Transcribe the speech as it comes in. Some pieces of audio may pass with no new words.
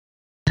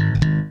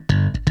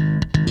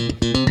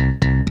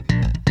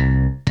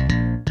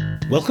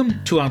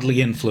Welcome to Oddly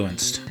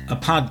Influenced, a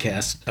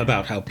podcast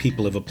about how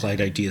people have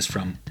applied ideas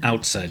from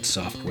outside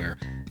software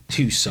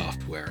to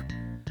software.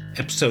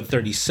 Episode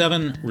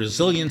 37,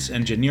 Resilience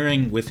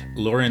Engineering with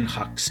Lorin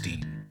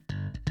Hochstein.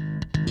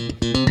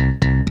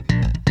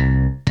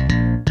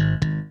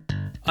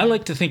 I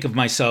like to think of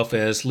myself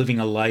as living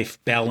a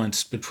life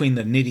balanced between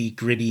the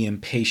nitty-gritty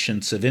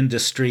impatience of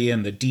industry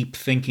and the deep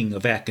thinking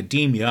of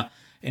academia,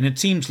 and it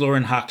seems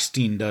Lorin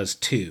Hochstein does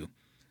too.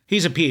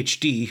 He's a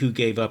PhD who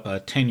gave up a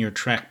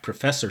tenure-track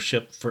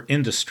professorship for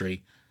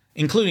industry,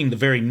 including the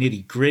very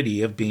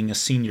nitty-gritty of being a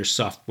senior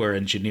software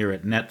engineer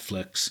at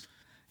Netflix.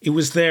 It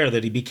was there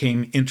that he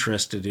became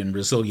interested in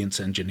resilience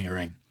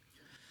engineering.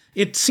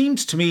 It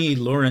seems to me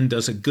Lorin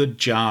does a good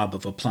job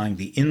of applying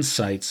the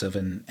insights of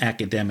an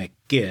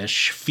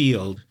academic-ish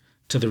field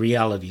to the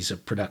realities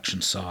of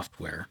production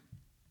software.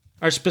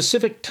 Our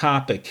specific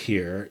topic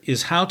here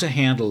is how to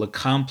handle a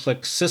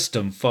complex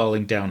system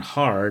falling down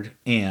hard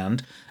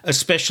and,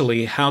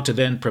 especially, how to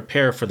then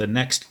prepare for the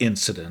next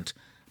incident,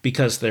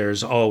 because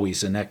there's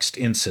always a next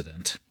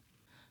incident.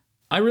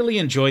 I really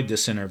enjoyed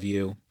this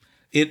interview.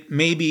 It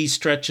maybe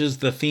stretches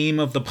the theme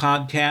of the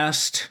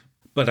podcast,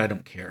 but I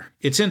don't care.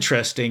 It's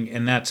interesting,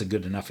 and that's a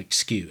good enough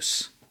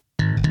excuse.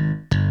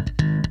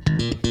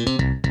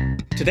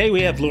 Today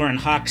we have Lorin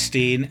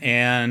Hochstein,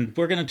 and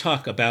we're going to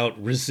talk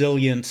about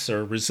resilience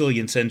or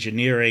resilience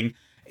engineering,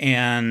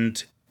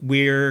 and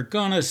we're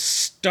going to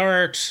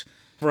start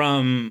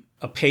from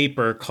a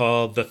paper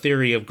called The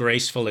Theory of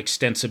Graceful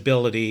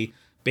Extensibility,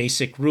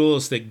 Basic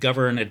Rules That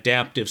Govern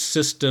Adaptive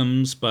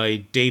Systems by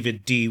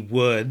David D.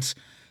 Woods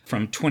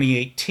from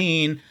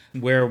 2018,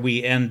 where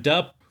we end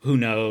up, who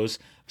knows.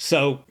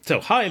 So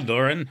hi,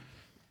 Lorin.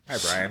 Hi,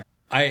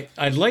 Brian.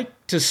 I'd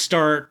like to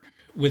start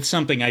with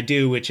something I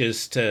do, which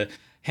is to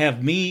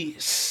have me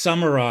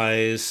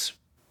summarize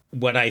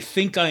what I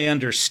think I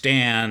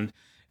understand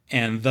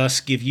and thus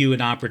give you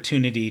an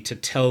opportunity to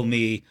tell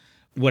me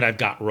what I've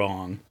got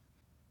wrong.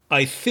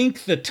 I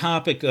think the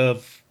topic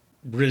of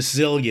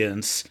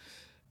resilience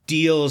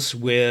deals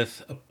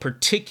with a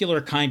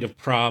particular kind of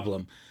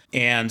problem.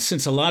 And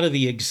since a lot of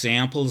the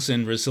examples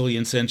in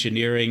resilience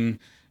engineering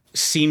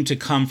seem to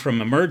come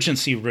from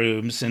emergency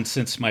rooms, and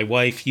since my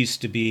wife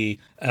used to be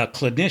a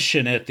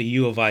clinician at the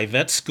U of I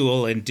vet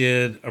school and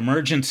did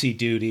emergency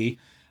duty,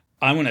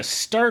 I want to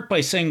start by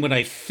saying what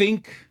I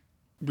think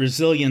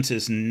resilience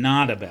is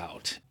not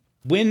about.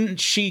 When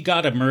she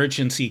got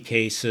emergency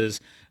cases,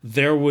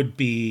 there would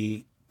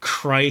be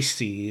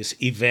crises,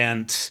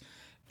 events.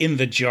 In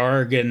the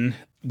jargon,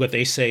 what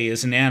they say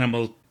is an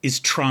animal is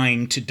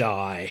trying to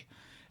die.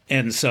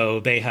 And so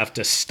they have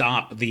to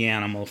stop the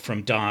animal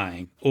from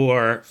dying.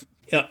 Or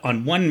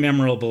on one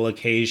memorable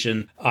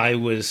occasion, I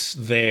was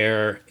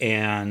there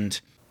and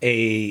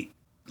a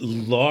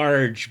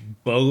large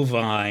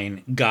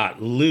bovine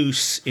got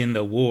loose in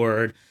the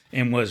ward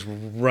and was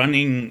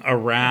running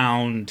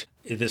around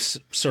this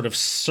sort of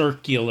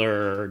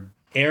circular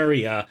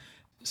area.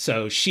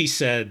 So she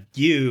said,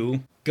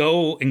 "You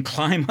go and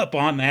climb up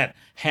on that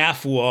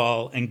half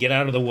wall and get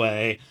out of the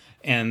way."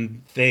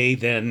 And they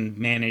then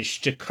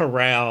managed to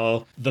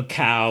corral the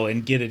cow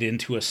and get it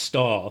into a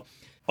stall.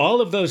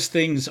 All of those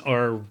things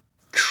are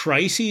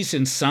crises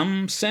in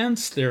some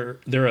sense. They're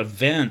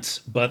events,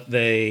 but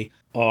they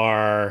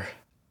are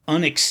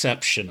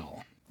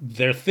unexceptional.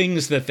 They're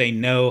things that they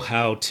know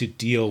how to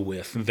deal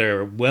with.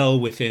 They're well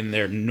within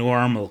their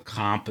normal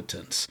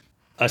competence.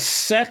 A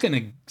second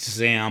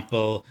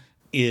example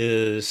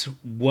is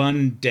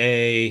one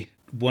day,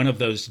 one of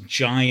those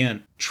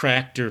giant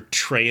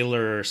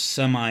tractor-trailer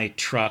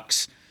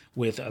semi-trucks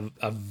with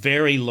a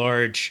very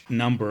large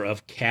number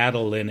of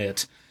cattle in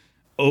it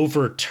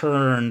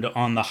overturned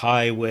on the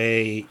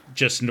highway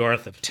just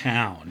north of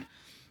town.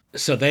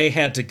 So they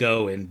had to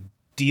go and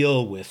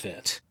deal with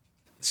it.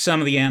 Some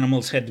of the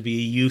animals had to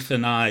be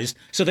euthanized.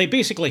 So they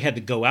basically had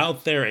to go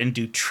out there and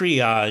do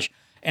triage.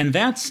 And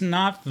that's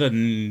not the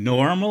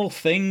normal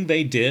thing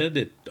they did.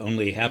 It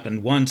only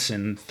happened once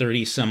in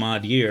 30 some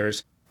odd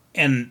years.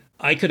 And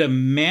I could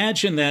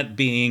imagine that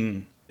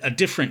being a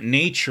different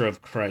nature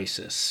of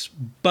crisis,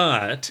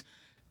 but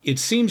it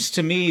seems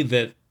to me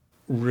that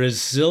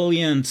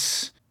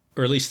resilience,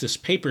 or at least this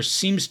paper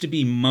seems to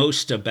be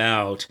most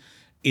about,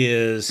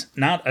 is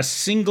not a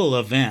single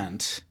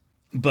event,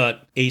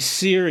 but a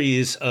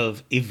series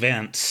of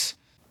events,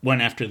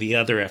 one after the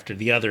other, after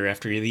the other,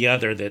 after the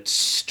other, that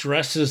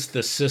stresses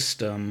the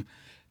system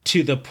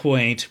to the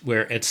point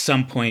where at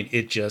some point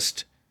it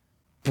just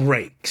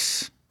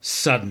breaks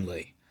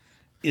suddenly.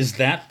 Is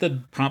that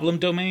the problem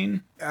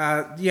domain?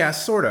 Yeah,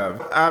 sort of.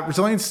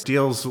 Resilience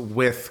deals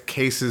with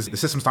cases the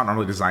system's not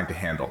normally designed to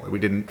handle. We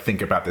didn't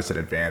think about this in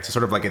advance. It's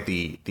sort of like at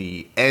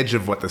the edge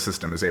of what the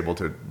system is able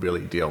to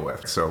really deal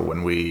with. So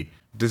when we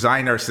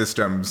design our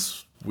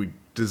systems, we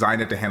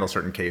design it to handle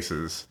certain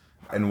cases.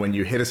 And when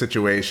you hit a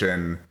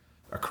situation,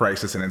 a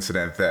crisis, an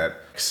incident that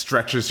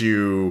stretches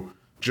you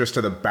just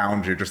to the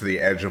boundary, just to the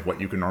edge of what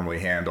you can normally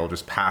handle,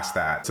 just past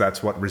that. So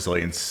that's what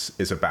resilience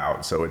is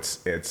about. So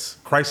it's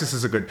crisis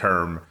is a good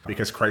term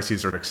because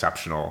crises are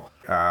exceptional.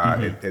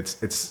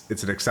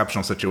 It's an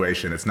exceptional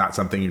situation. It's not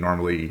something you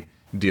normally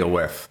deal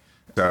with.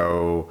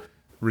 So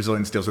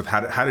resilience deals with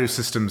how do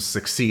systems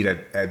succeed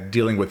at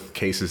dealing with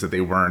cases that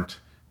they weren't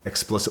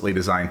explicitly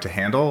designed to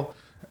handle.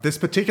 This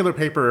particular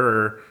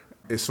paper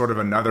is sort of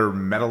another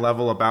meta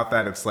level about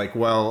that. It's like,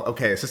 well,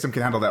 okay, a system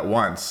can handle that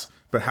once,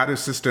 but how do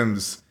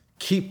systems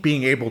keep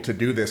being able to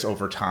do this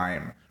over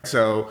time?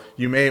 So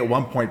you may at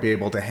one point be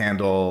able to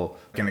handle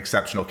an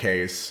exceptional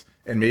case,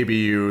 and maybe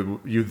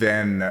you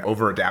then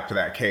over adapt to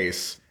that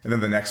case, and then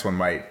the next one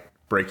might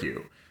break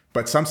you.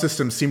 But some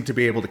systems seem to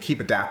be able to keep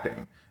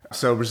adapting.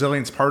 So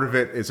resilience, part of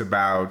it is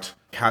about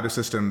how do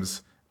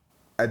systems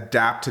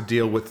adapt to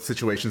deal with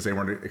situations they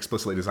weren't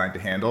explicitly designed to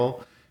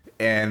handle.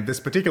 And this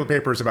particular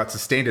paper is about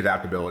sustained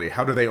adaptability.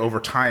 How do they over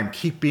time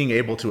keep being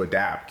able to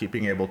adapt, keep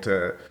being able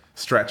to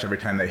stretch every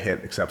time they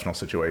hit exceptional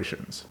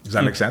situations? Does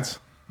that make sense?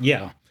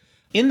 Yeah.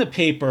 In the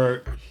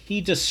paper,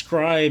 he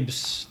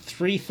describes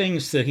 3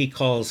 things that he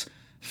calls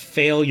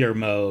failure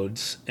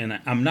modes, and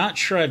I'm not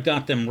sure I've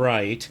got them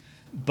right,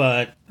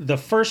 but the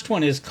first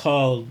one is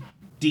called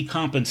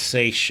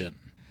decompensation.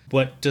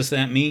 What does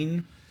that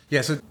mean?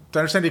 Yeah, so to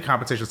understand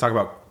decompensation, let's talk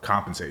about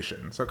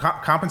compensation. So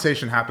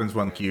compensation happens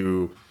when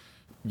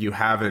you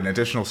have an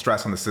additional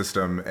stress on the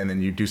system and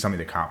then you do something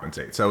to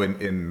compensate. So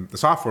in the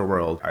software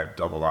world, I've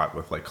dealt a lot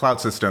with like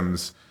cloud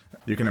systems.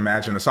 You can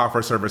imagine a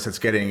software service that's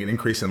getting an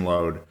increase in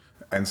load.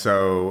 And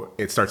so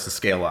it starts to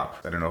scale up.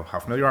 I don't know how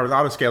familiar you are with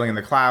auto-scaling in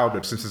the cloud,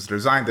 but since it's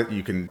designed that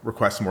you can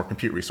request more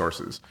compute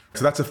resources.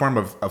 So that's a form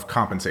of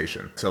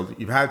compensation. So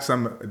you've had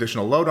some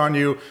additional load on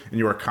you and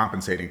you are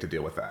compensating to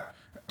deal with that.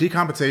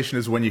 Decompensation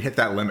is when you hit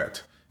that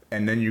limit.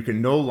 And then you're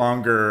no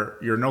longer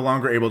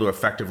able to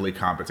effectively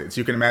compensate.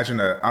 So you can imagine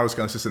an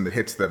auto-scaling system that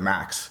hits the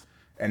max,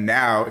 and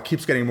now it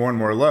keeps getting more and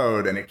more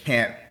load, and it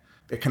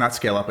cannot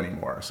scale up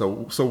anymore.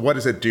 So what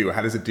does it do?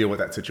 How does it deal with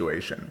that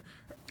situation?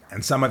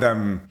 And some of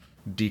them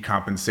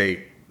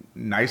decompensate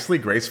nicely,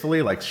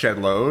 gracefully, like shed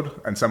load,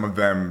 and some of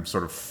them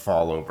sort of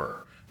fall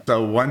over.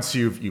 So once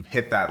you've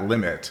hit that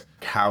limit,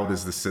 how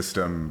does the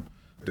system,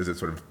 does it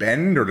sort of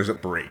bend or does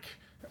it break?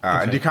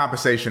 And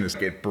decompensation is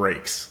it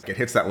breaks, it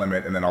hits that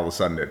limit, and then all of a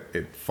sudden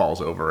it falls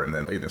over, and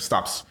then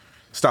stops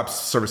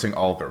servicing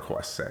all of the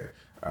requests. Say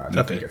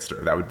nothing gets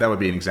through. That would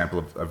be an example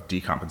of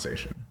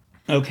decompensation.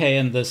 Okay,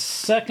 and the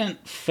second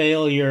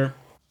failure,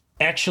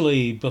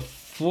 actually,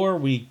 before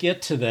we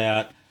get to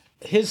that,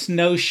 his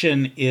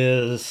notion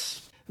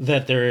is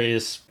that there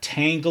is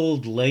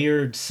tangled,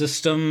 layered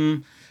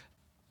system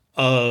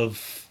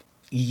of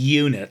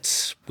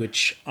units,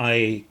 which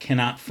I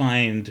cannot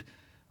find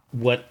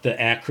what the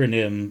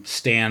acronym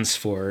stands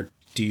for.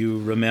 Do you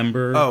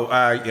remember?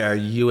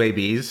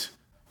 UABs,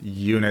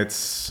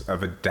 units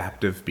of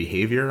adaptive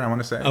behavior, I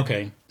want to say.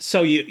 Okay.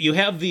 So you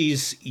have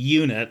these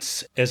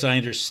units, as I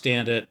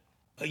understand it.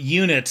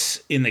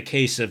 Units in the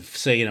case of,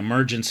 say, an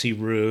emergency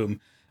room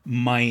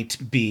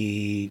might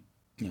be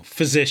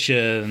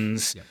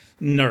physicians,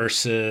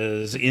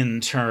 nurses,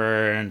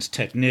 interns,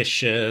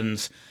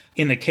 technicians.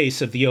 In the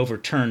case of the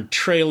overturned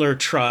trailer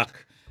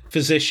truck,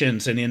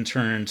 physicians and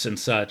interns and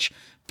such.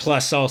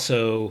 Plus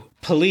also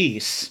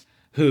police,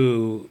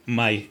 who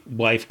my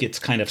wife gets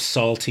kind of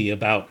salty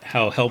about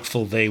how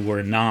helpful they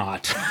were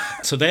not.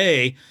 So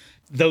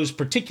those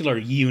particular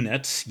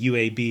units,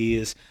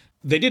 UABs,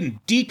 they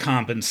didn't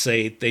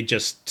decompensate, they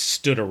just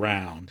stood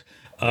around.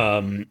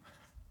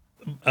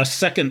 A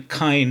second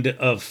kind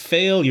of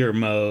failure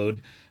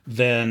mode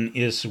then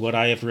is what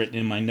I have written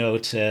in my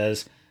notes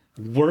as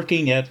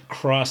working at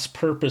cross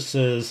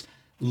purposes,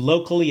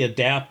 locally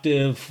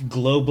adaptive,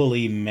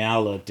 globally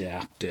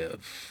maladaptive.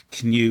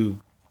 Can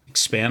you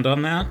expand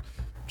on that?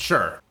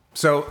 Sure.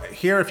 So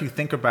here, if you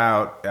think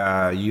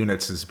about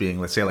units as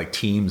being, let's say, like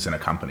teams in a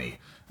company.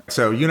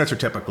 So units are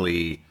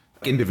typically,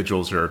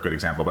 individuals are a good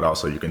example, but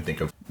also you can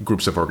think of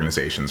groups of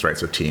organizations, right?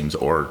 So teams,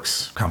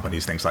 orgs,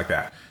 companies, things like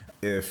that.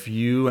 If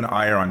you and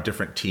I are on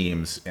different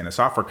teams in a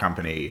software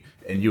company,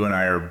 and you and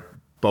I are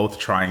both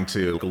trying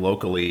to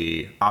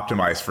locally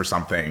optimize for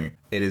something,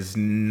 it is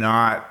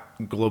not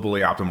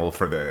globally optimal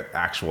for the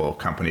actual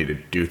company to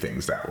do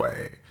things that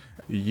way.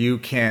 You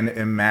can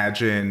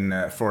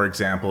imagine, for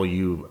example,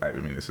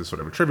 this is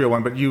sort of a trivial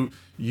one, but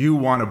you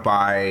want to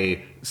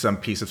buy some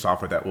piece of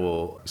software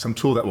some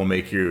tool that will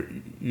make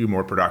you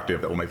more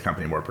productive, that will make the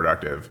company more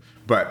productive.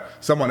 But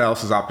someone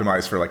else is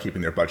optimized for like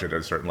keeping their budget at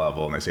a certain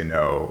level, and they say,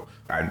 no,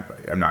 I'm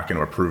not going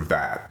to approve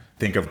that.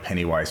 Think of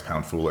penny wise,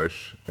 pound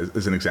foolish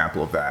as an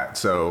example of that.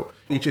 So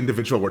each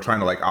individual, we're trying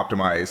to like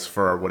optimize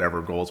for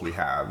whatever goals we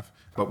have.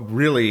 But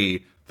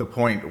really, the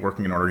point of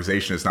working in an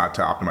organization is not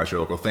to optimize your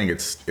local thing.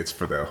 It's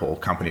for the whole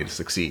company to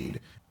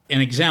succeed.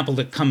 An example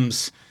that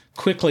comes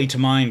quickly to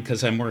mind,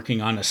 because I'm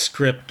working on a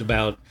script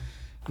about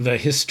the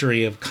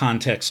history of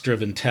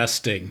context-driven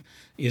testing,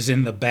 is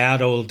in the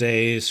bad old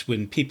days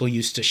when people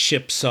used to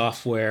ship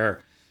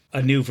software,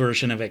 a new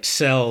version of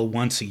Excel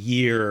once a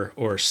year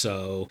or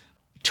so.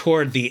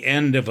 toward the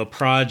end of a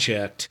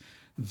project,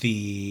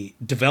 the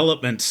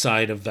development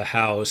side of the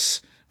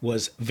house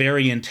was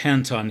very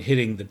intent on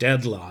hitting the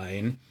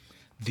deadline.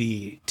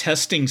 The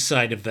testing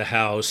side of the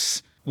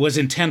house was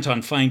intent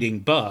on finding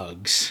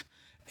bugs,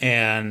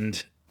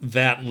 and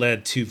that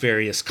led to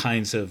various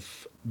kinds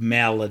of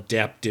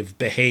maladaptive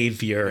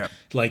behavior,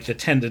 like the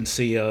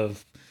tendency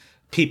of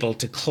people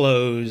to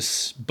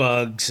close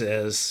bugs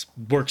as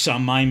works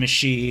on my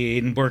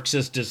machine, works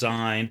as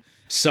design,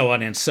 so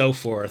on and so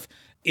forth.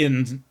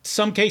 In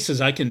some cases,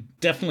 I can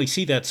definitely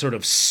see that sort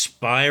of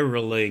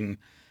spiraling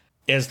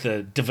as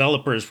the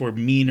developers were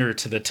meaner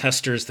to the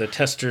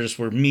testers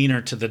were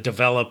meaner to the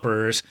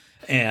developers,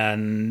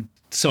 and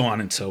so on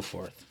and so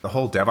forth. The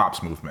whole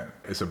DevOps movement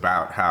is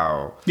about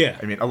how, Yeah.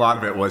 I mean, a lot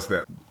of it was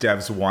that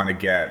devs want to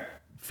get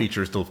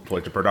features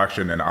deployed to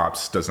production and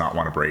ops does not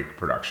want to break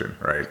production,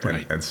 right?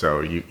 And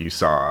so you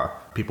saw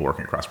people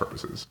working across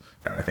purposes.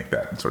 And I think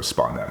that sort of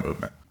spawned that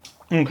movement.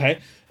 Okay.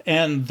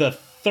 And the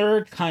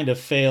third kind of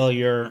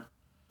failure,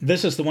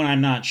 this is the one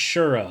I'm not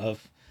sure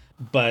of,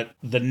 but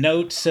the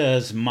note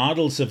says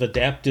models of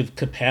adaptive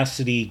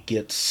capacity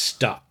get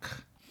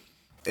stuck.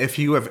 If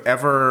you have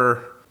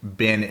ever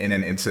been in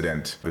an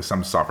incident with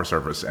some software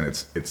service and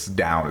it's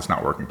down, it's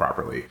not working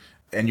properly,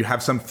 and you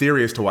have some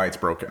theory as to why it's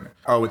broken.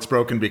 Oh, it's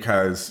broken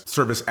because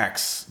service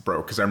X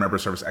broke, because I remember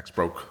service X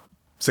broke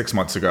 6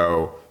 months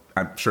ago.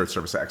 I'm sure it's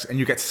service X. And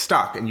you get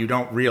stuck and you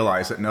don't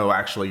realize that, no,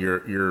 actually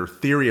your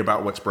theory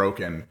about what's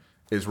broken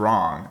is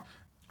wrong.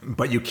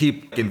 But you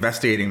keep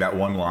investigating that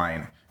one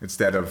line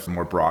instead of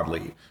more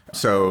broadly.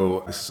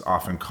 So this is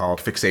often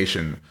called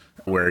fixation,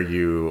 where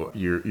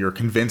you're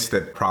convinced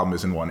that problem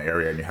is in one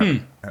area and you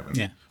haven't.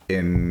 Yeah.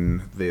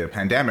 In the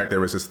pandemic, there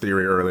was this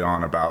theory early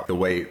on about the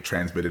way it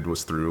transmitted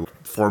was through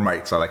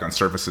formites, so like on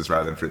surfaces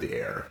rather than through the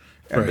air.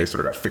 And they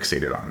sort of got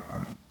fixated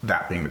on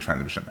that being the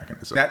transmission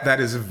mechanism. That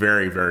is a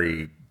very,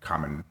 very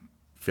common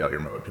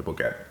failure mode. People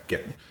get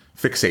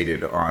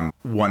fixated on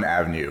one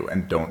avenue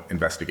and don't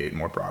investigate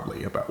more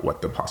broadly about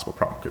what the possible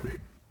problem could be.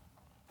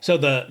 So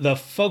the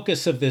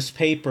focus of this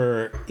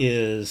paper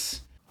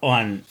is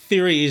on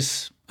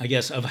theories, I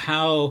guess, of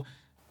how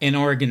an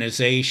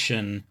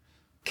organization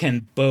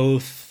can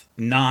both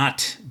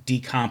not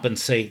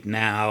decompensate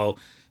now,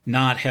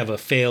 not have a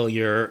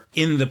failure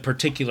in the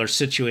particular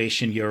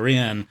situation you're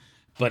in,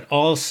 but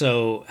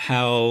also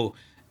how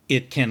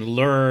it can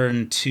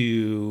learn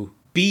to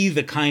be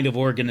the kind of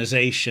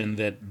organization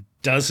that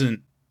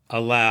doesn't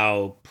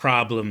allow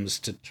problems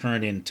to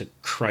turn into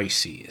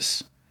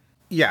crises.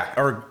 Yeah,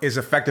 or is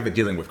effective at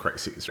dealing with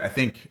crises. I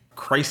think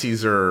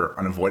crises are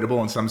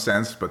unavoidable in some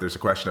sense, but there's a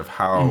question of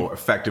how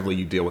effectively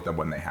you deal with them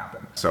when they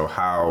happen. So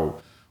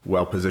how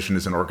well positioned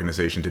is an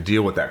organization to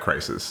deal with that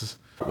crisis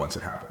once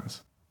it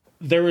happens?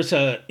 There was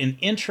an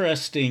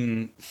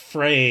interesting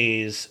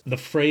phrase, the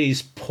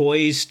phrase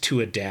poised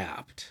to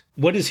adapt.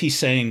 What is he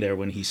saying there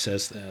when he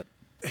says that?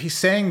 He's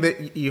saying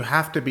that you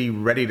have to be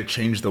ready to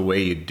change the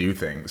way you do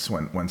things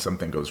when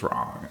something goes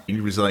wrong. You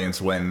need resilience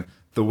when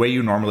the way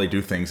you normally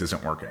do things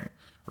isn't working,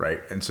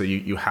 right? And so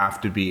you have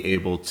to be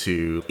able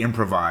to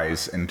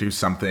improvise and do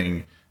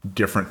something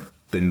different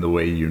than the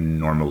way you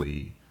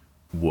normally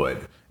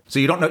would. So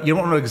you don't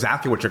know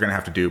exactly what you're going to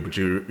have to do, but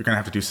you're going to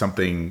have to do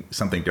something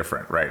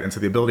different, right? And so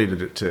the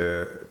ability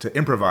to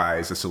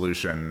improvise a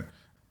solution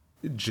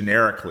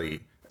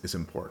generically is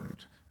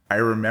important. I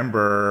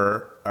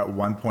remember at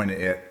one point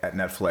at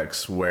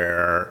Netflix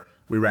where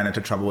we ran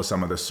into trouble with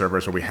some of the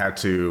servers where we had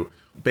to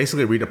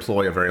basically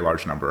redeploy a very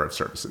large number of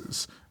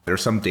services.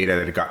 There's some data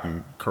that had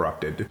gotten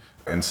corrupted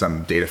and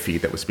some data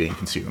feed that was being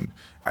consumed.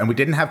 And we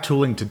didn't have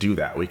tooling to do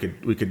that. We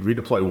could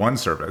redeploy one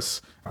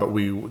service, but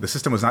the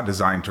system was not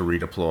designed to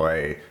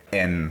redeploy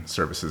N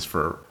services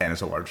for N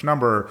as a large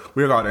number.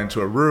 We got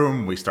into a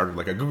room, we started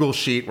like a Google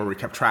sheet where we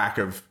kept track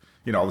of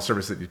all the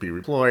services that need to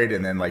be redeployed,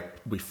 and then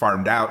we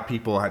farmed out.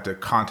 People had to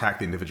contact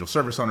the individual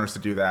service owners to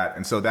do that.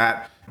 And so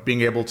that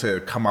being able to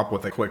come up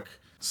with a quick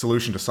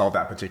solution to solve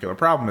that particular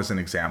problem is an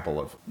example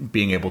of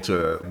being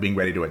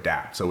ready to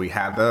adapt. So we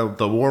had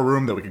the war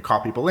room that we could call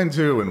people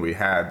into, and we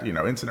had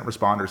incident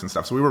responders and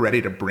stuff. So we were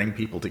ready to bring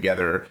people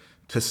together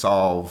to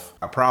solve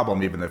a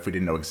problem, even if we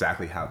didn't know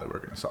exactly how they were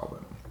going to solve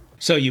it.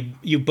 So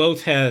you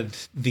both had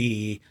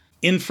the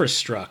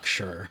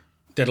infrastructure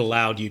that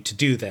allowed you to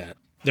do that.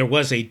 There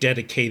was a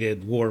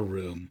dedicated war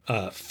room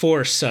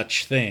for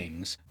such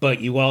things,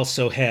 but you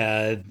also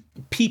had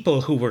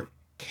people who were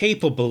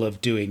capable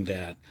of doing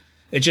that.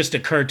 It just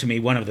occurred to me,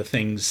 one of the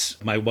things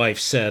my wife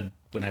said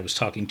when I was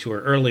talking to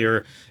her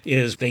earlier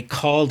is they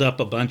called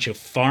up a bunch of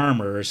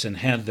farmers and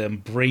had them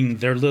bring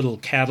their little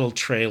cattle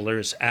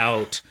trailers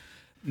out.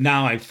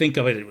 Now I think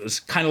of it, it was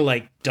kind of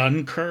like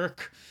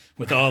Dunkirk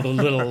with all the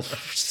little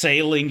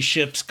sailing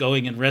ships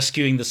going and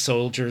rescuing the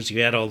soldiers.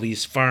 You had all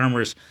these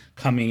farmers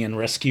coming and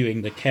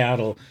rescuing the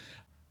cattle.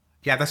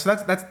 Yeah, that's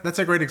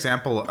a great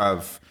example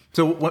of,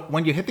 so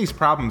when you hit these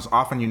problems,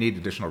 often you need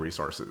additional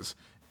resources.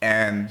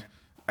 And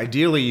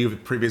Ideally,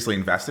 you've previously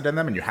invested in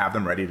them and you have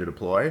them ready to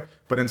deploy.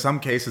 But in some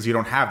cases, you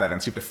don't have that.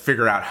 And so you have to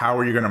figure out how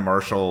are you going to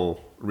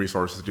marshal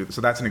resources to do this.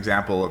 So that's an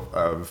example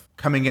of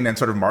coming in and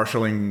sort of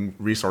marshaling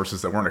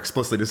resources that weren't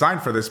explicitly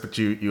designed for this, but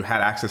you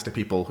had access to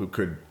people who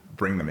could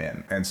bring them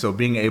in. And so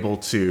being able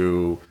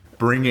to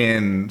bring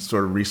in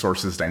sort of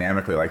resources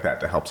dynamically like that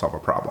to help solve a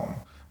problem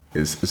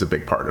is a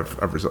big part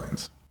of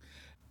resilience.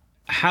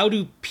 How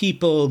do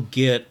people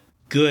get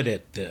good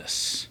at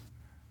this?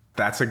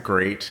 That's a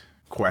great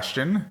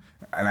question.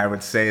 And I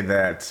would say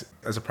that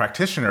as a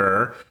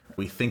practitioner,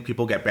 we think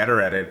people get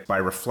better at it by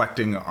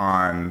reflecting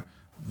on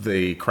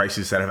the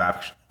crises that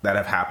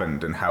have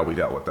happened and how we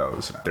dealt with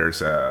those.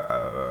 There's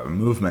a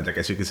movement, I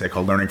guess you could say,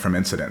 called learning from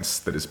incidents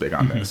that is big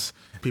on this.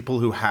 People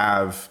who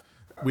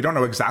we don't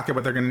know exactly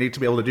what they're going to need to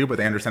be able to do, but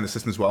they understand the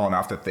systems well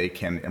enough that they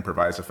can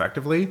improvise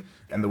effectively.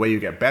 And the way you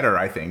get better,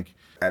 I think,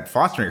 at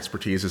fostering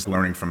expertise is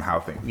learning from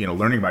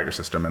learning about your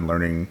system, and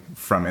learning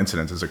from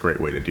incidents is a great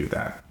way to do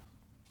that.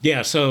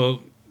 Yeah,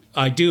 so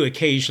I do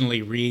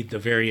occasionally read the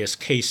various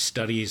case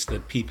studies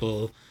that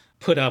people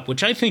put up,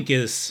 which I think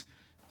is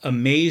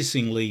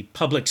amazingly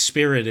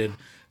public-spirited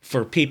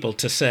for people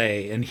to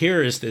say, and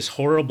here is this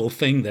horrible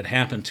thing that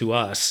happened to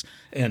us,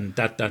 and ...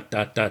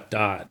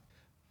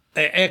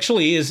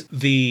 Actually,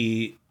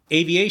 the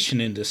aviation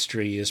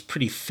industry is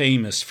pretty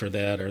famous for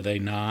that, are they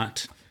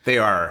not? They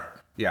are,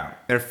 yeah.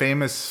 They're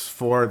famous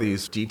for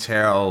these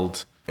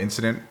detailed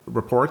incident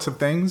reports of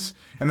things,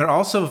 and they're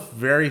also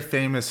very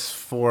famous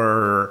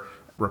for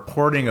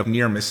reporting of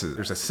near misses.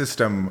 There's a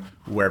system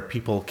where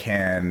people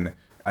can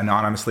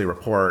anonymously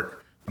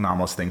report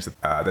anomalous things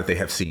that they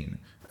have seen.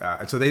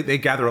 And so they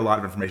gather a lot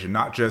of information,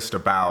 not just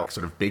about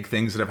sort of big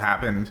things that have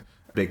happened,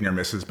 big near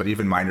misses, but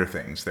even minor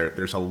things.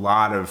 There's a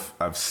lot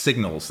of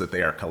signals that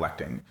they are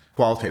collecting,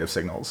 qualitative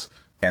signals,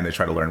 and they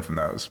try to learn from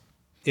those.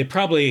 It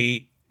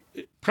probably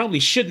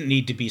shouldn't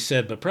need to be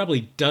said, but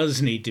probably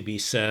does need to be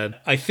said.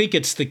 I think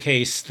it's the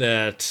case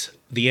that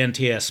the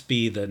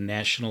NTSB, the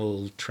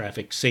National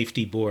Traffic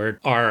Safety Board,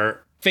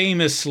 are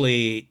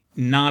famously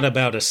not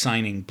about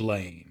assigning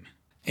blame.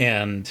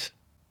 And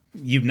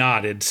you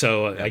nodded,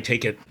 so I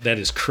take it that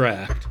is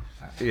correct.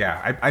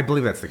 Yeah, I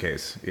believe that's the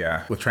case.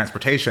 Yeah. With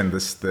transportation,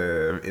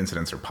 the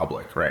incidents are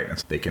public, right? And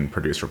so they can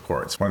produce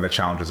reports. One of the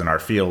challenges in our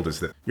field is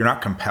that you're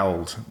not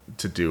compelled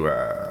to do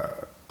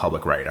a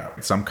public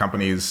write-up. Some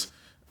companies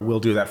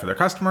will do that for their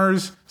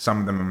customers.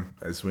 Some of them,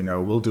 as we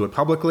know, will do it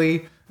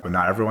publicly, but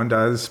not everyone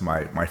does.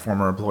 My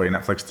former employee at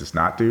Netflix does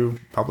not do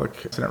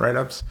public incident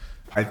write-ups.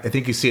 I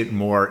think you see it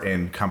more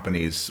in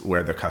companies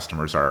where the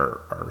customers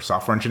are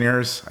software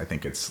engineers. I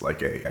think it's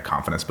like a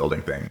confidence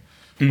building thing.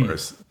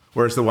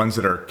 Whereas the ones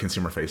that are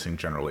consumer facing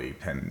generally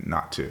tend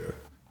not to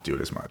do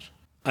it as much.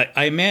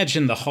 I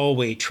imagine the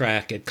hallway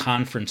track at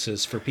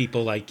conferences for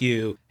people like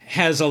you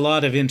has a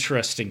lot of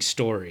interesting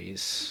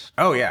stories.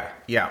 Oh, yeah.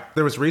 Yeah.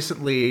 There was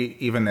recently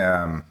even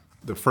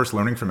the first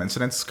Learning from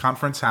Incidents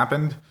conference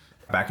happened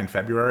back in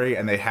February,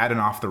 and they had an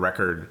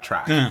off-the-record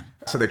track.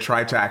 So they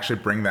tried to actually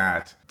bring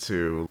that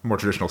to a more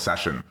traditional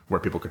session where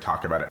people could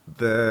talk about it.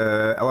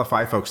 The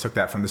LFI folks took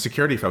that from the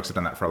security folks have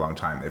done that for a long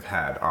time. They've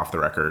had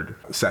off-the-record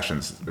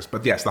sessions.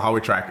 But yes, the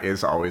hallway track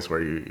is always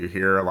where you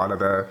hear a lot of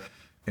the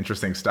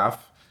interesting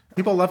stuff.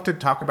 People love to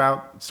talk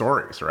about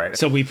stories, right?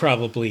 So we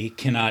probably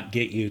cannot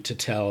get you to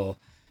tell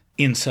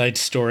inside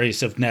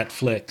stories of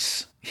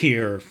Netflix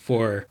here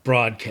for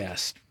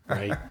broadcast,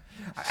 right?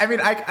 I mean,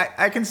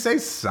 I can say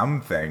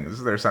some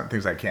things. There's some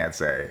things I can't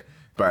say.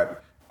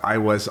 But I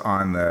was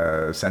on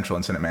the central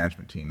incident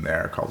management team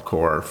there called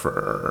CORE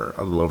for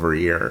a little over a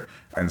year.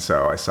 And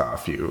so I saw a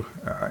few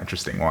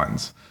interesting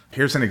ones.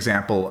 Here's an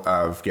example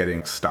of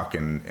getting stuck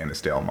in a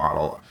stale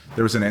model.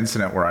 There was an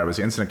incident where I was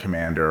the incident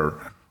commander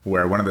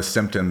where one of the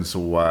symptoms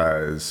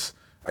was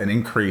an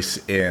increase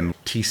in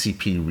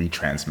TCP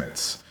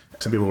retransmits.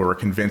 Some people were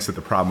convinced that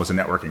the problem was a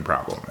networking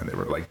problem, and they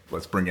were like,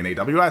 let's bring in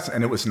AWS,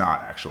 and it was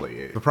not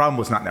actually. The problem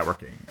was not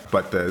networking,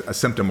 but a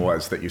symptom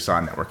was that you saw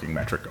a networking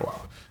metric go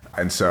up.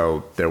 And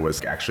so there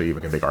was actually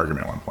even a big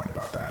argument at one point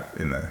about that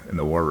in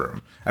the war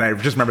room. And I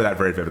just remember that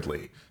very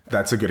vividly.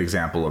 That's a good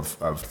example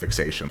of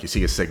fixation. You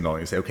see a signal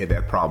and you say, okay,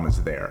 that problem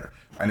is there.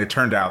 And it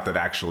turned out that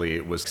actually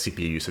it was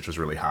CPU usage was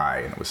really high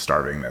and it was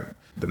starving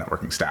the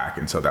networking stack.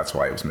 And so that's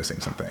why it was missing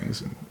some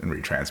things and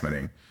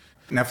retransmitting.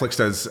 Netflix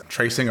does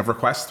tracing of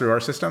requests through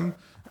our system.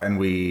 And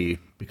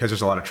because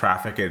there's a lot of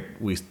traffic,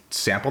 we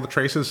sample the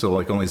traces. So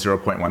like only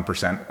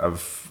 0.1%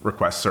 of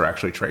requests are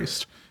actually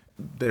traced.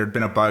 There had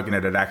been a bug and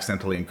it had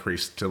accidentally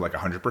increased to like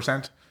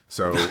 100%.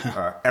 So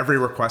every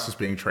request was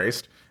being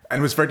traced. And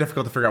it was very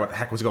difficult to figure out what the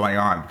heck was going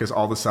on because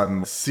all of a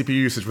sudden CPU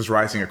usage was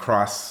rising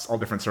across all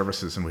different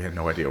services and we had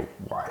no idea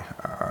why.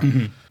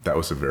 That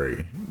was a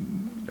very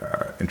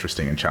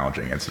interesting and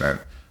challenging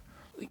incident.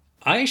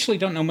 I actually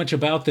don't know much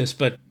about this,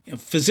 but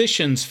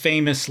physicians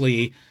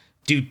famously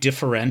do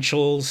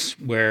differentials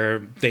where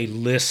they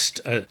list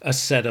a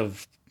set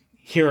of,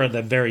 here are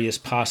the various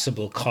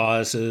possible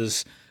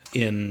causes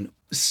in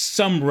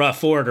some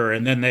rough order,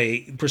 and then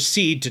they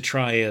proceed to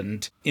try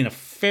and, in a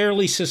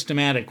fairly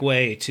systematic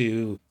way,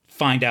 to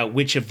find out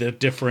which of the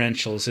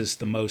differentials is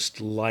the most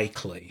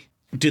likely.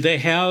 Do they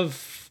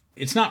have,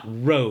 it's not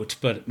rote,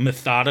 but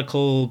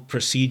methodical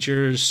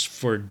procedures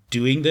for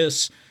doing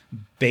this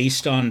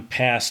based on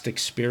past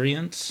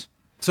experience?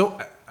 So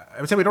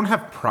I would say we don't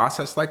have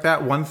process like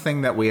that. One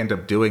thing that we end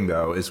up doing,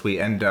 though, is we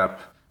end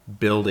up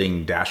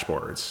building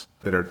dashboards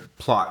that are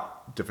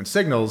plot different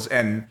signals,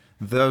 and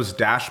those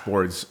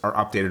dashboards are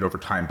updated over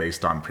time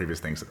based on previous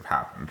things that have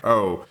happened.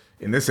 Oh,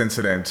 in this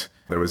incident,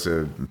 there was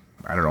a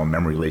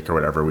memory leak or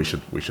whatever. We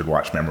should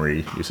watch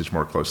memory usage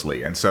more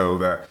closely. And so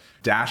the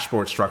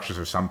dashboard structures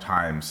are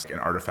sometimes an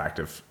artifact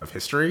of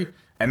history.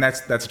 And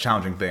that's a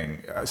challenging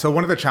thing. So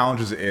one of the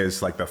challenges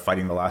is like the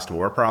fighting the last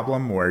war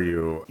problem, where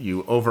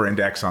you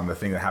over-index on the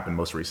thing that happened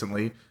most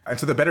recently. And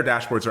so the better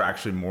dashboards are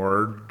actually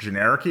more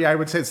generic-y, I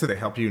would say. So they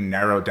help you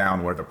narrow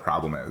down where the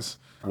problem is.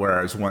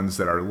 Whereas ones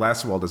that are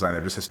less well-designed,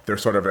 they're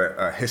sort of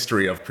a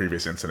history of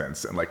previous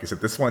incidents. And like, is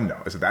it this one? No.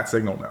 Is it that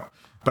signal? No.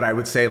 But I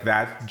would say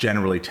that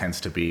generally tends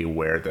to be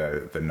where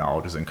the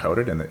knowledge is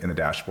encoded in the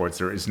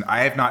dashboards.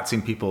 I have not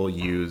seen people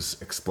use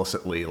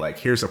explicitly, like,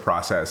 here's a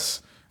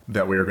process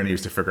that we are going to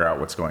use to figure out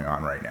what's going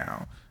on right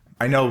now.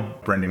 I know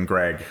Brendan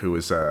Gregg, who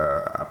is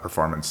a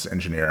performance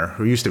engineer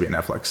who used to be at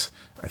Netflix,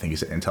 I think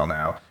he's at Intel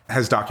now,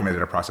 has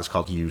documented a process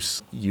called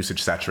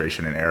usage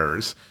saturation and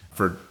errors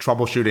for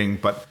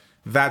troubleshooting, but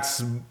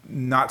that's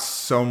not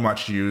so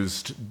much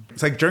used.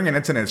 It's like during an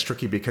incident, it's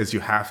tricky because you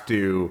have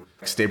to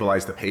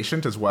stabilize the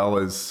patient as well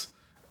as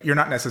you're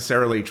not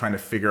necessarily trying to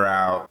figure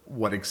out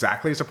what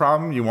exactly is a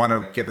problem. You want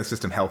to get the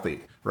system healthy,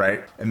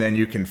 right? And then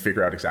you can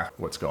figure out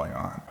exactly what's going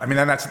on. I mean,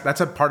 and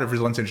that's a part of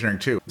resilience engineering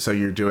too. So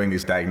you're doing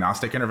these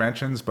diagnostic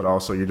interventions, but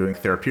also you're doing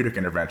therapeutic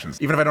interventions.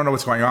 Even if I don't know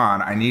what's going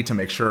on, I need to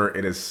make sure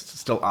it is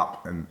still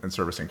up and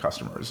servicing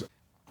customers.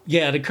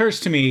 Yeah, it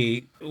occurs to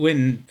me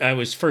when I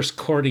was first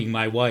courting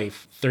my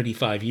wife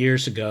 35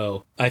 years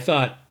ago, I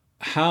thought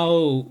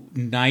how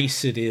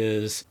nice it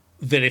is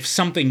that if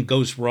something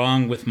goes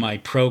wrong with my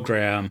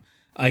program,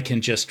 I can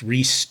just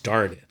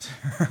restart it.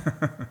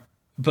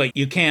 But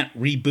you can't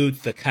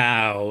reboot the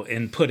cow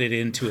and put it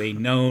into a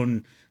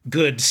known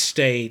good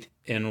state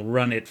and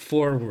run it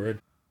forward.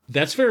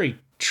 That's very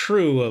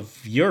true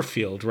of your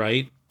field,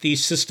 right?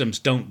 These systems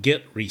don't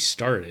get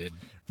restarted.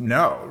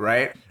 No,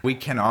 right? We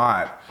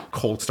cannot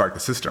cold start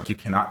the system. You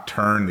cannot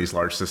turn these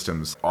large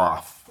systems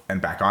off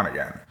and back on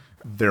again.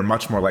 They're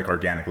much more like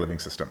organic living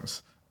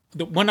systems.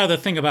 The one other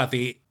thing about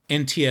the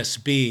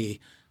NTSB,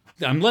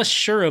 I'm less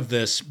sure of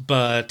this,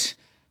 but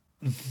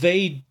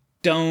they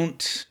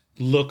don't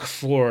look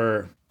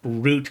for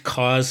root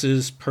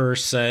causes per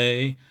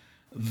se,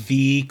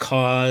 the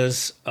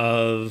cause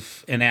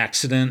of an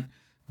accident,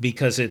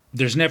 because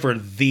there's never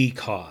the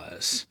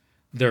cause.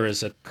 There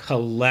is a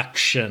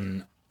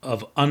collection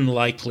of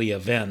unlikely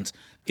events.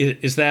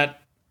 Is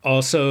that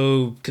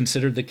also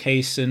considered the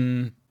case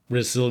in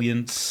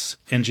resilience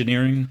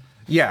engineering?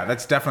 Yeah,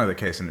 that's definitely the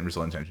case in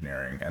resilience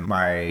engineering. And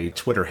my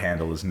Twitter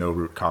handle is no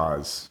root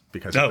cause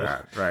because of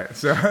that, right?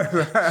 So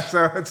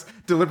it's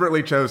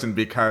deliberately chosen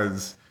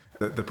because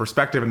the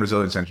perspective in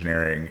resilience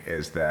engineering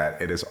is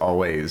that it is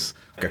always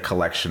a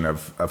collection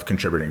of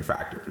contributing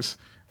factors.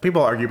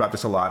 People argue about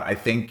this a lot. I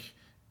think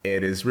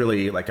it is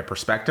really like a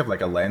perspective, like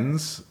a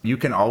lens. You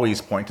can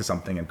always point to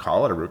something and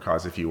call it a root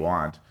cause if you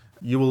want.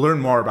 You will learn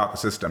more about the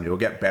system. You will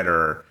get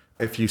better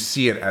if you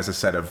see it as a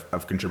set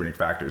of contributing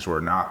factors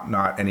where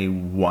not any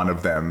one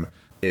of them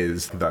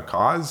is the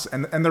cause.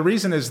 And the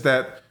reason is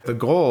that the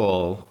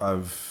goal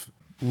of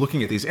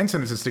looking at these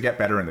incidents is to get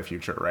better in the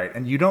future, right?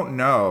 And you don't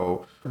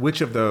know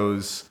which of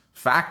those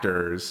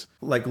factors,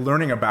 like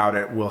learning about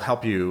it will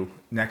help you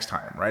next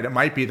time, right? It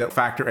might be that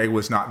factor A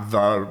was not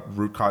the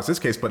root cause this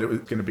case, but it was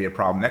going to be a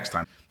problem next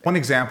time. One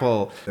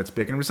example that's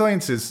big in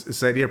resilience is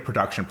the idea of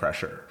production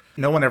pressure.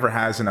 No one ever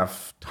has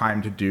enough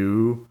time to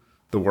do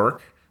the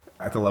work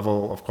at the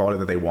level of quality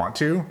that they want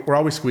to. We're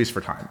always squeezed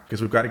for time because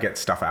we've got to get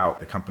stuff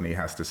out. The company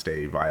has to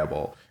stay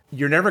viable.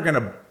 You're never going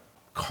to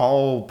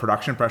call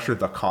production pressure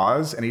the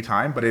cause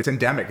anytime, but it's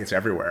endemic. It's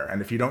everywhere.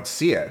 And if you don't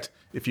see it,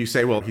 if you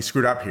say, well, he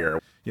screwed up here,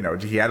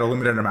 he had a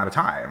limited amount of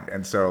time.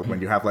 And so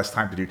when you have less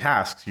time to do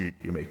tasks, you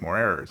make more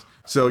errors.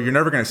 So you're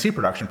never going to see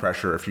production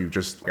pressure if you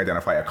just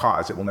identify a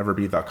cause. It will never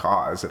be the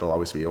cause. It'll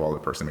always be, well, the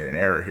person made an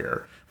error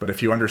here. But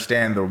if you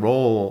understand the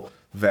role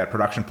that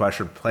production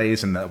pressure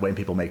plays in the way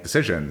people make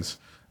decisions,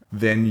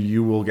 then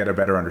you will get a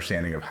better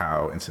understanding of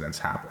how incidents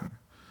happen.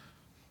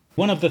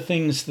 One of the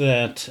things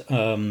that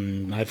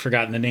I've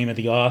forgotten the name of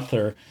the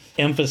author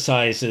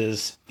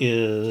emphasizes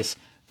is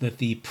that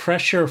the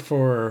pressure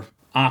for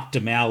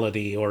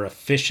optimality or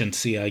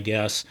efficiency, I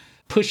guess,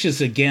 pushes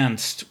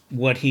against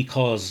what he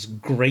calls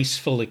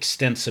graceful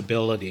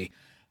extensibility.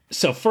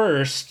 So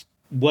first,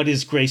 what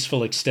is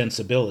graceful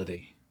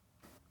extensibility?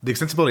 The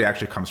extensibility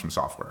actually comes from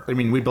software. I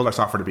mean, we build our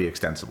software to be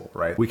extensible,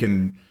 right? We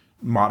can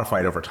modify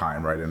it over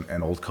time, right?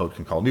 And old code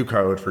can call new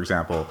code, for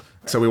example.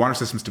 So we want our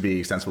systems to be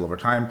extensible over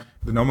time.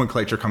 The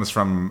nomenclature comes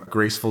from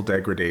graceful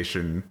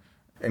degradation.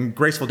 And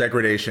graceful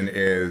degradation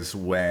is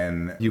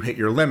when you hit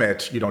your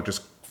limit, you don't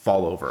just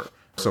fall over.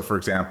 So for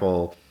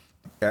example,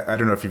 I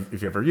don't know if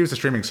you've ever used a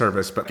streaming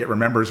service, but it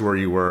remembers where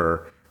you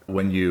were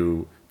when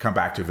you come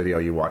back to a video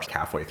you watched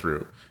halfway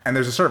through. And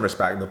there's a service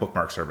back, the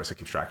bookmark service, that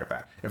keeps track of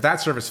that. If that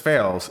service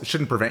fails, it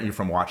shouldn't prevent you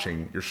from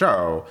watching your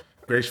show.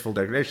 Graceful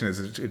degradation is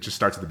it just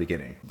starts at the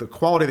beginning. The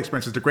quality of the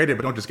experience is degraded,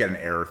 but don't just get an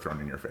error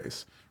thrown in your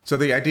face. So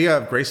the idea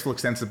of graceful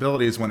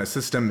extensibility is when a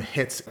system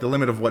hits the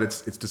limit of what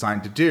it's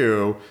designed to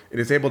do, it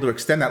is able to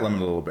extend that limit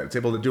a little bit. It's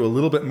able to do a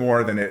little bit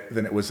more than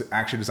it was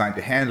actually designed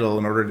to handle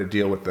in order to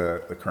deal with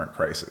the current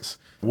crisis.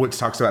 Woods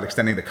talks about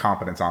extending the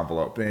competence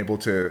envelope, being able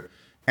to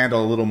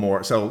handle a little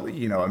more. So,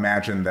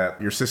 imagine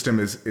that your system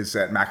is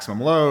at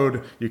maximum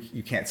load,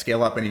 you can't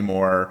scale up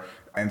anymore,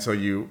 and so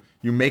you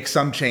make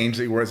some change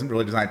that wasn't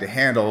really designed to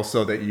handle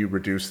so that you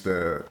reduce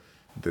the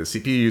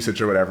CPU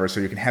usage or whatever, so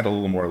you can handle a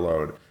little more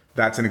load.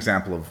 That's an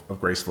example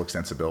of graceful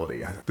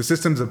extensibility. The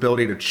system's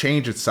ability to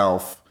change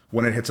itself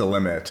when it hits a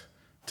limit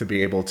to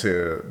be able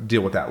to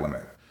deal with that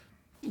limit.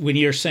 When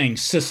you're saying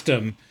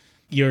system,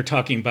 you're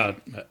talking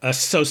about a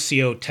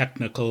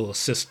socio-technical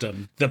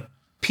system. The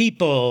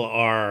people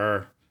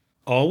are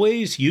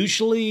always,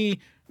 usually,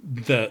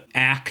 the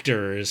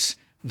actors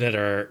that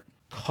are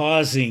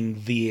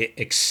causing the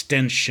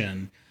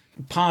extension,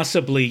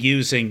 possibly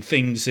using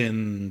things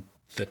in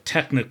the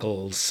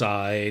technical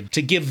side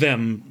to give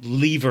them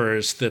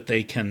levers that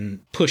they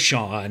can push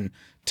on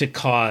to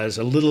cause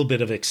a little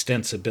bit of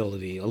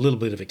extensibility, a little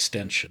bit of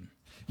extension.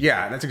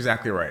 Yeah, that's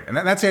exactly right. And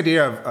that's the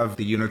idea of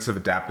the units of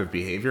adaptive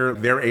behavior.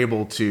 They're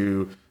able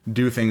to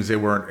do things they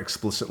weren't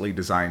explicitly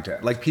designed to.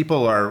 Like,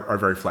 people are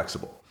very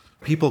flexible.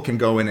 People can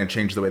go in and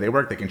change the way they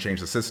work. They can change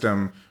the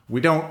system.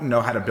 We don't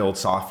know how to build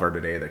software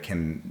today that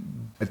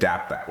can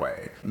adapt that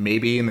way.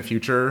 Maybe in the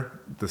future,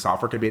 the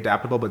software could be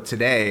adaptable, but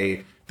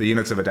today, the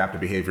units of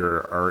adaptive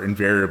behavior are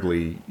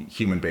invariably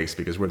human-based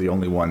because we're the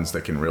only ones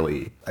that can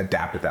really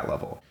adapt at that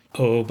level.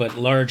 Oh, but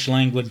large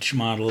language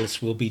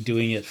models will be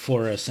doing it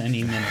for us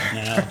any minute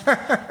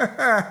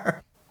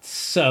now.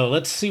 So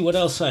let's see what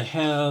else I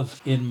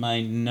have in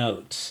my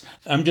notes.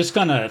 I'm just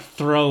going to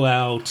throw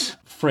out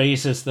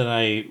phrases that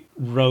I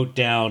wrote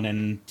down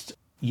and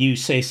you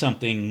say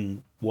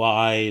something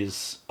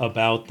wise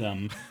about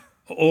them.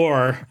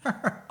 Or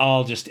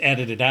I'll just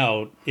edit it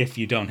out if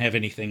you don't have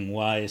anything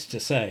wise to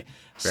say.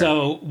 Fair.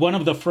 So one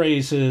of the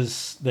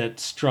phrases that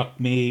struck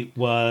me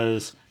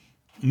was,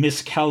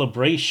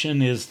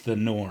 miscalibration is the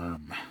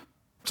norm.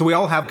 So we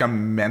all have a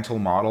mental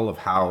model of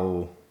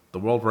how the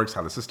world works,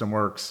 how the system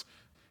works,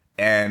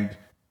 and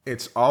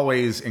it's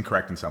always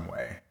incorrect in some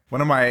way.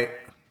 One of my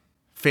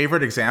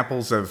favorite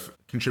examples of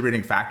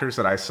contributing factors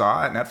that I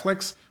saw at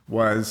Netflix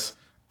was,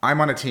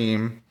 I'm on a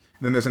team,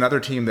 then there's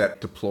another team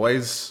that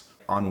deploys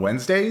on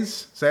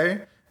Wednesdays,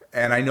 say,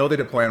 and I know they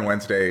deploy on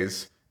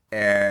Wednesdays,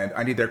 and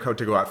I need their code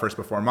to go out first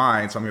before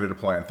mine, so I'm going to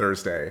deploy on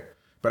Thursday.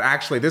 But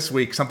actually this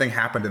week, something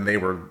happened and they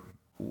were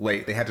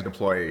late. They had to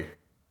deploy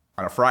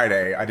on a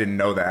Friday. I didn't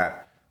know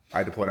that.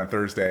 I deployed on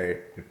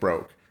Thursday. It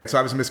broke. So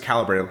I was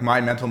miscalibrated.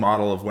 My mental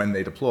model of when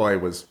they deploy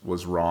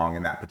was wrong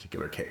in that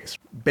particular case.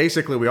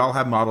 Basically, we all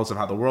have models of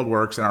how the world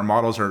works, and our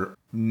models are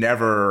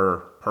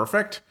never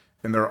perfect,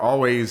 and they're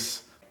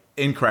always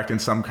incorrect in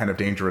some kind of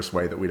dangerous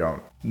way that we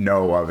don't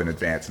know of in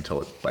advance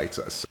until it bites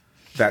us.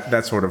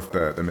 That's sort of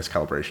the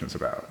miscalibration is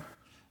about.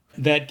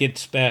 That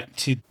gets back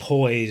to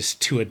poise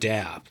to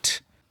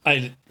adapt.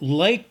 I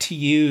like to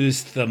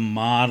use the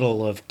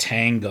model of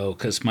tango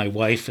because my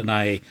wife and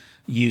I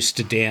used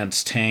to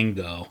dance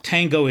tango.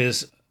 Tango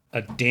is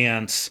a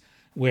dance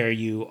where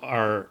you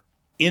are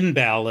in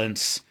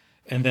balance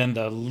and then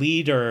the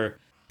leader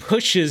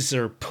pushes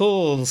or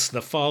pulls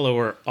the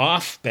follower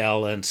off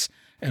balance,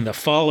 and the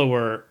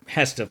follower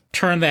has to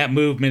turn that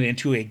movement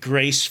into a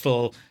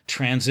graceful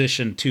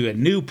transition to a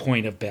new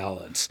point of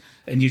balance.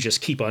 And you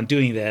just keep on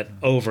doing that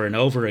over and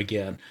over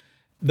again.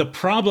 The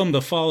problem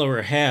the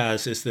follower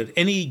has is that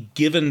any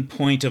given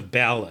point of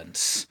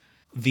balance,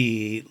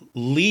 the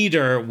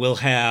leader will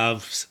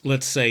have,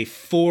 let's say,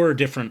 4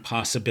 different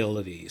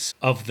possibilities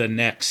of the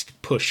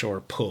next push or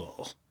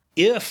pull.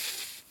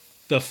 If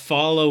the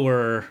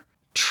follower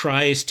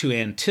tries to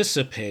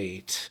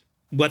anticipate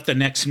what the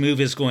next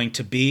move is going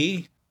to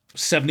be,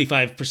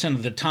 75%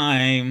 of the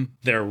time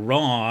they're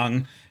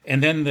wrong,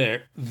 and then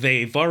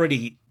they've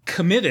already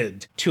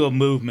committed to a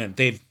movement.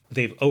 They've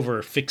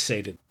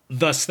over-fixated.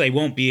 Thus, they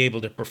won't be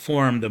able to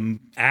perform the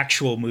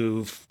actual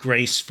move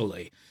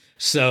gracefully.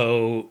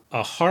 So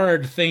a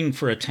hard thing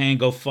for a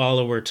tango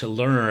follower to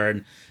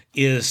learn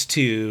is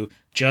to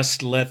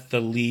just let the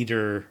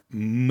leader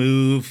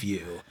move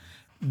you.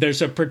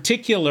 There's a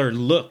particular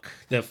look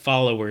that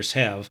followers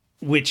have,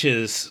 which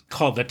is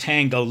called the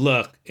tango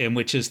look, and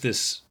which is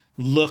this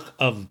look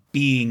of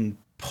being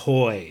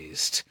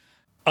poised.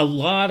 A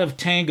lot of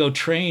tango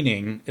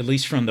training, at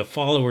least from the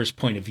follower's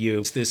point of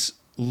view, is this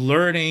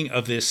learning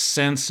of this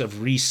sense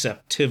of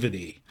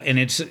receptivity. And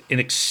it's an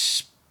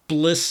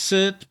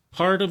explicit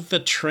part of the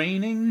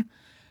training.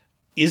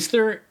 Is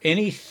there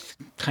any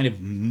kind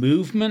of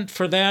movement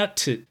for that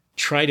to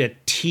try to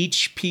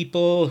teach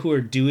people who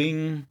are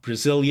doing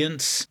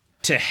resilience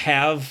to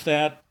have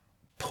that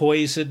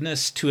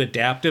poisedness to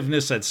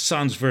adaptiveness. That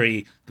sounds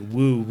very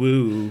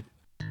woo-woo.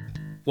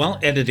 While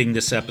editing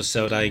this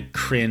episode, I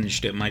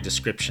cringed at my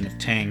description of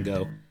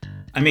Tango.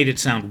 I made it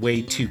sound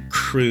way too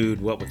crude,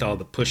 what with all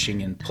the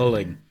pushing and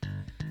pulling.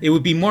 It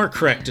would be more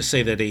correct to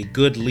say that a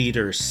good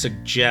leader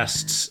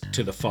suggests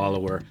to the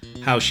follower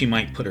how she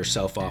might put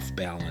herself off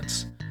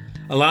balance.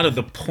 A lot of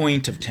the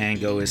point of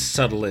Tango is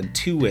subtle and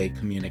two-way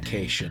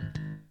communication.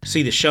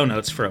 See the show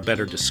notes for a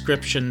better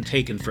description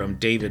taken from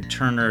David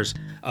Turner's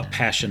A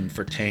Passion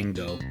for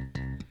Tango.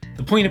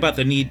 The point about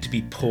the need to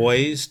be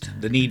poised,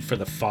 the need for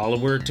the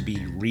follower to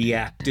be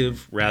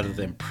reactive rather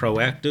than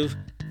proactive,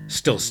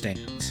 still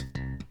stands.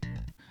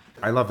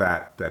 I love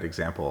that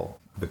example,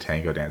 the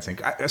tango dancing.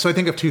 So I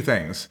think of two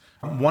things.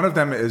 One of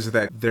them is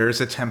that there's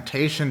a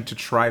temptation to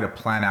try to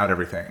plan out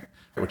everything,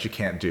 which you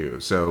can't do.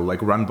 So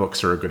like run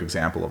books are a good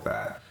example of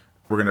that.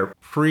 We're going to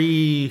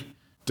pre-define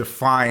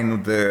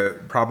the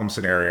problem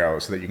scenario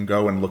so that you can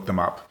go and look them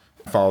up,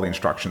 follow the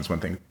instructions when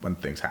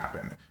things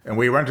happen. And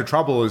where you run into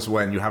trouble is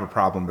when you have a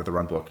problem that the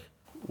run book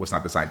was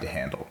not designed to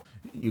handle.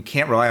 You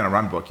can't rely on a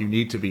run book. You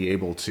need to be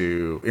able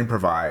to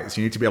improvise.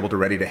 You need to be able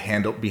to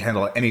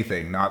handle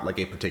anything, not like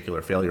a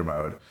particular failure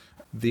mode.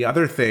 The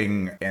other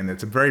thing, and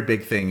it's a very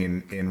big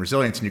thing in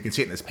resilience, and you can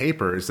see it in this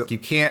paper, is that you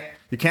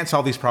can't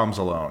solve these problems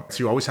alone.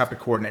 So you always have to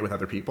coordinate with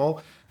other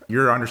people.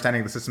 Your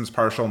understanding of the system is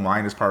partial,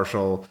 mine is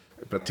partial,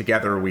 but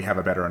together we have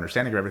a better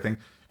understanding of everything.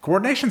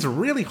 Coordination's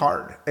really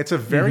hard. It's a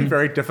very,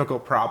 very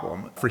difficult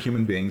problem for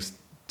human beings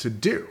to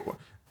do.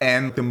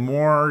 And the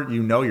more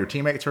you know your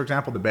teammates, for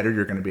example, the better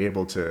you're going to be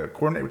able to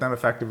coordinate with them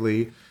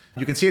effectively.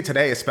 You can see it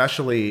today,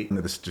 especially in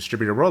this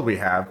distributed world we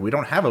have. We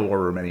don't have a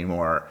war room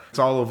anymore. It's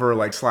all over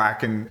like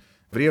Slack and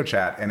video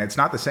chat, and it's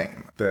not the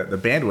same. The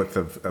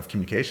bandwidth of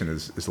communication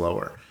is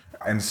lower.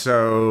 And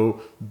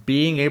so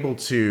being able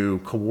to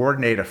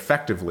coordinate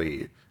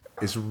effectively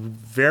is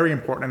very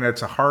important, and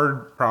it's a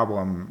hard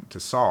problem to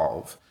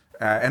solve.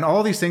 And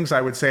all these things,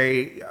 I would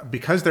say,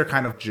 because they're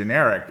kind of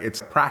generic,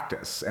 it's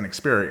practice and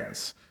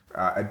experience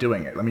at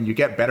doing it. I mean, you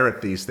get better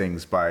at these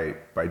things by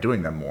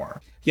doing them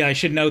more. Yeah, I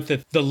should note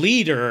that the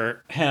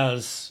leader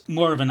has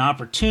more of an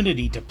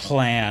opportunity to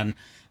plan,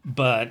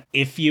 but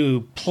if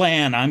you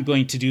plan, I'm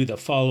going to do the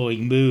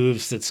following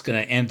moves that's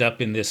going to end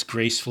up in this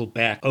graceful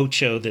back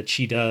ocho that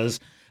she does.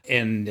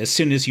 And as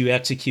soon as you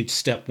execute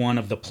step one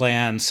of the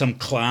plan, some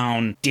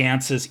clown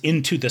dances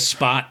into the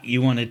spot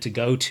you wanted to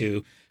go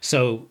to.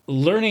 So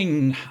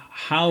learning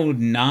how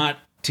not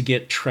to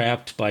get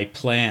trapped by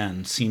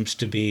plan seems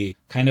to be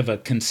kind of a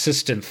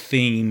consistent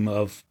theme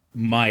of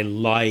my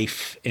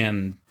life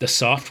and the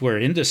software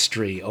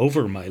industry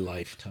over my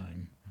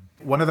lifetime.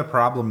 One of the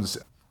problems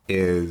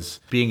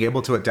is being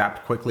able to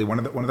adapt quickly. One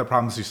of the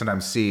problems you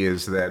sometimes see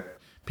is that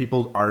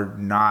people are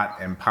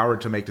not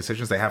empowered to make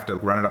decisions. They have to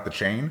run it up the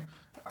chain.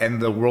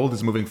 And the world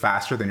is moving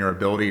faster than your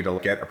ability to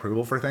get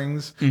approval for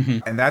things.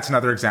 Mm-hmm. And that's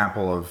another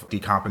example of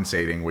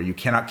decompensating, where you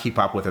cannot keep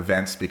up with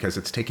events because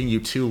it's taking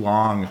you too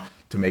long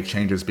to make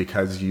changes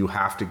because you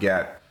have to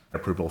get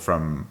approval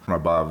from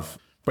above.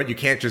 But you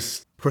can't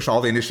just push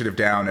all the initiative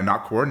down and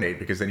not coordinate,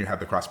 because then you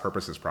have the cross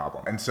purposes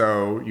problem. And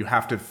so you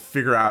have to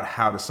figure out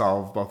how to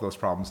solve both those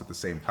problems at the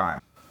same time.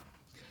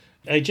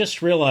 I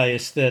just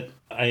realized that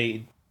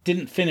I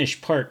didn't finish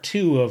part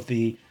 2 of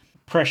the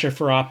pressure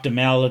for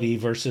optimality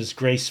versus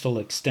graceful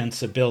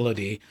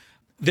extensibility.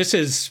 This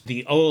is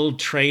the old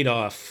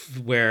trade-off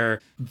where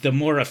the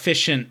more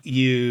efficient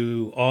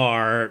you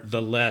are,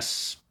 the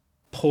less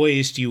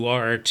poised you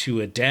are to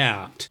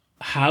adapt.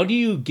 How do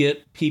you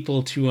get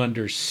people to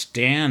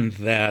understand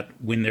that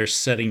when they're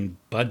setting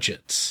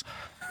budgets?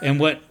 And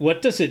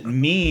what does it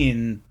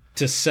mean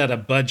to set a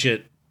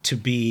budget to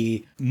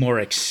be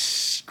more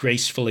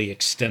gracefully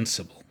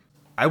extensible?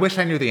 I wish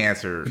I knew the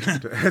answer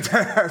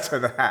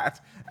to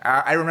that.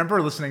 I remember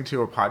listening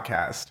to a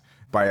podcast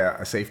by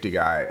a safety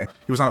guy.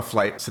 He was on a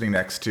flight sitting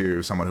next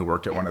to someone who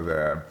worked at one of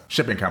the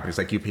shipping companies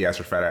like UPS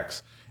or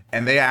FedEx.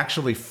 And they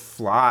actually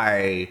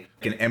fly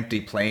an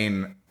empty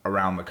plane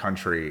around the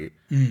country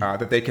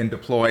that they can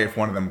deploy if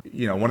one of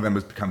them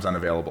becomes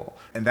unavailable.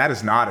 And that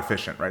is not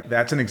efficient, right?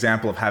 That's an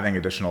example of having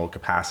additional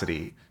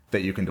capacity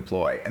that you can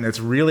deploy. And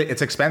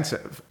it's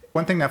expensive.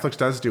 One thing Netflix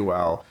does do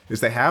well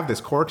is they have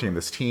this core team,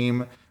 this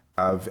team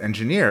of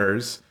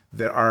engineers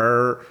that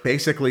are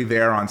basically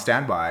there on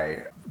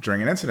standby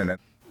during an incident.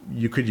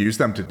 You could use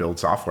them to build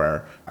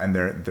software, and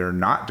they're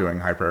not doing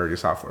high priority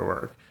software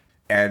work.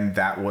 And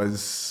that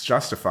was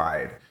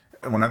justified.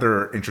 One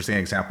other interesting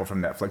example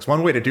from Netflix,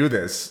 one way to do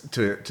this,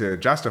 to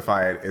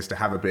justify it, is to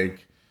have a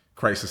big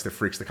crisis that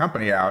freaks the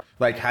company out.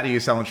 Like, how do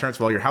you sell insurance?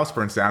 Well, your house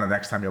burns down, and the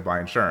next time you'll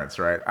buy insurance,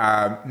 right?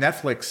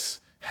 Netflix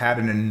had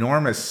an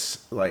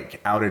enormous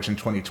outage in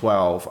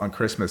 2012 on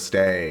Christmas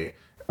Day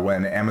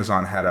when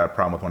Amazon had a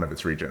problem with one of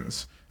its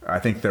regions. I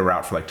think they were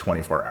out for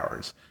 24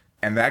 hours.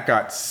 And that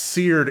got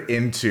seared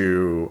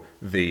into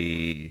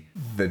the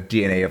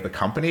DNA of the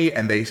company,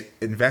 and they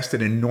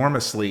invested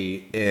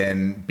enormously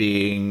in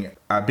being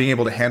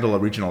able to handle a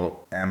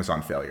regional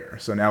Amazon failure.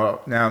 So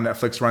now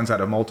Netflix runs out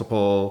of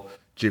multiple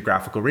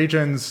geographical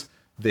regions.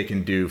 They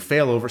can do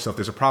failover. So if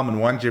there's a problem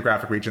in one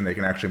geographic region, they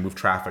can actually move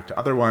traffic to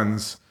other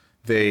ones.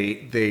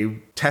 They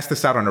test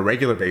this out on a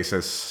regular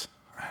basis.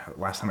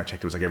 Last time I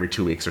checked, it was like every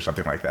 2 weeks or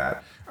something like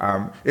that.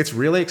 It's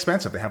really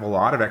expensive. They have a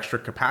lot of extra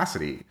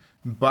capacity,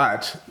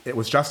 but it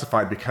was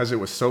justified because it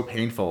was so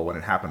painful when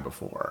it happened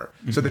before.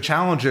 Mm-hmm. So the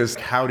challenge is,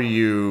 how do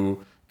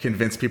you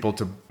convince people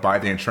to buy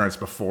the insurance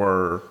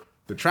before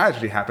the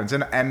tragedy happens?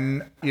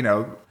 And you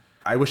know,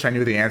 I wish I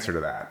knew the answer to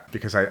that,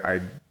 because I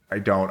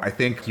don't. I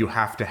think you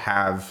have to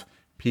have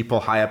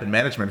people high up in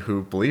management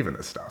who believe in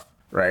this stuff,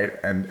 right?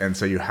 And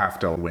so you have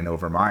to win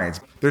over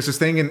minds. There's this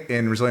thing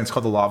in resilience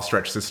called the law of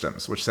stretch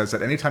systems, which says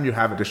that anytime you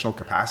have additional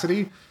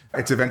capacity,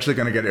 it's eventually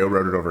going to get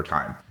eroded over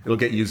time. It'll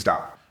get used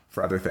up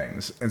for other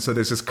things. And so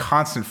there's this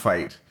constant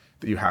fight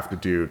that you have to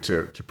do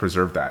to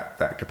preserve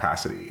that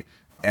capacity.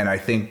 And I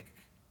think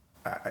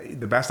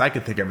the best I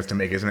could think of is to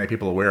make as many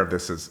people aware of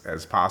this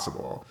as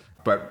possible.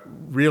 But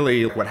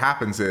really what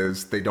happens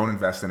is they don't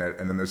invest in it,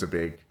 and then there's a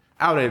big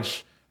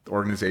outage. The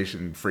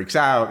organization freaks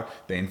out,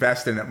 they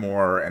invest in it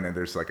more, and then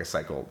there's like a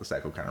cycle. The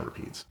cycle kind of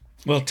repeats.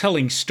 Well,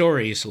 telling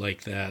stories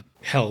like that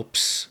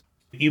helps.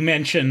 You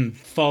mentioned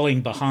falling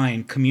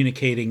behind,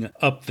 communicating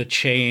up the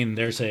chain.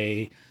 There's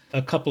a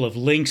couple of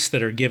links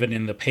that are given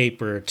in the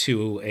paper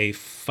to a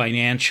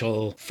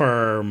financial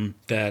firm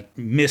that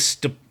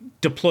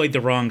deployed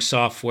the wrong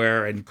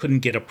software and couldn't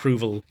get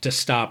approval to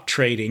stop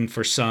trading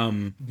for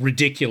some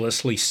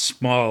ridiculously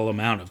small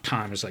amount of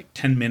time. It was like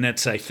 10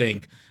 minutes, I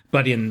think.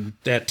 But in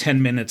that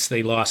 10 minutes,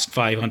 they lost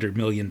 $500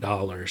 million.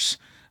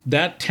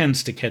 That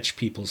tends to catch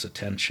people's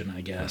attention, I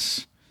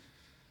guess.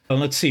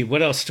 Let's see,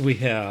 what else do we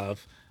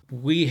have?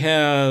 We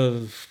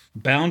have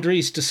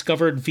boundaries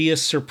discovered via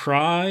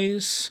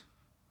surprise.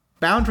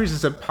 Boundaries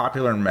is a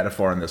popular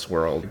metaphor in this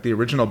world. The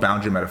original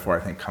boundary metaphor,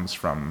 I think, comes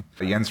from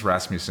Jens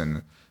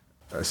Rasmussen,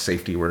 a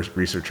safety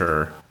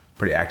researcher,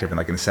 pretty active in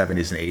the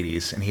 70s and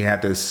 80s. And he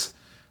had this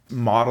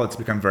model that's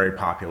become very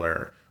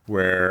popular,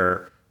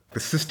 where the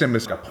system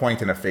is a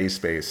point in a phase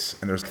space,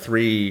 and there's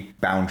 3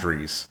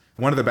 boundaries.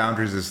 One of the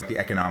boundaries is the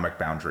economic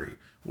boundary,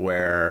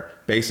 where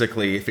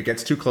basically if it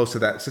gets too close to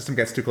that system,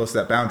 gets too close to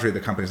that boundary, the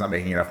company's not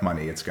making enough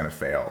money, it's going to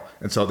fail.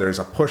 And so there's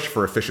a push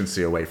for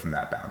efficiency away from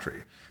that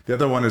boundary. The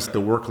other one is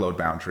the workload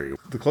boundary.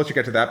 The closer you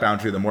get to that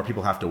boundary, the more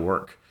people have to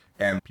work.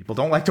 And people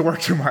don't like to work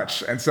too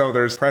much. And so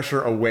there's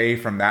pressure away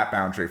from that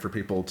boundary for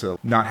people to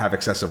not have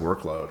excessive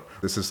workload.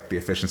 This is the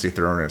efficiency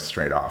thoroughness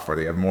trade-off, where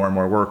they have more and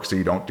more work, so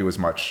you don't spend as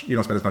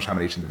much time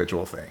on each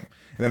individual thing.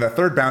 And then the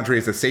third boundary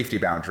is the safety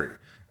boundary,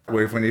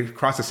 where when you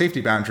cross the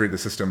safety boundary, the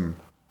system,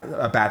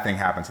 a bad thing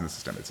happens in the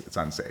system. It's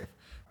unsafe.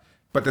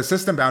 But the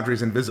system boundary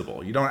is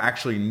invisible. You don't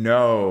actually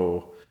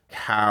know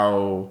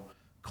how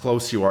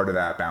close you are to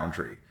that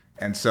boundary.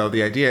 And so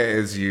the idea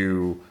is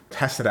you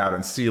test it out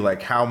and see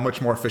how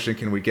much more efficient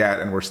can we get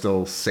and we're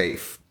still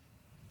safe.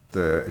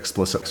 The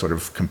explicit sort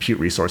of compute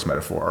resource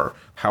metaphor.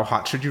 How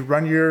hot should you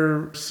run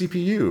your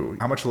CPU?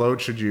 How much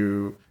load should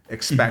you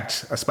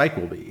expect a spike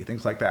will be?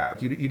 Things like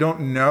that. You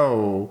don't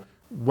know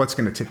what's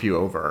going to tip you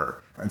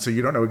over. And so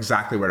you don't know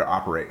exactly where to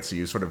operate. So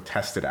you sort of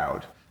test it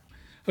out.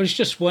 I was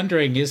just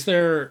wondering,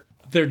 there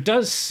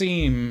does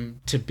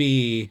seem to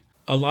be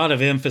a lot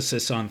of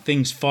emphasis on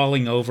things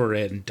falling over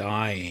and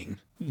dying,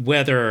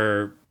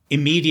 whether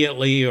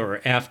immediately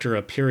or after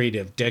a period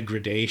of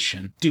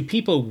degradation. Do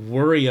people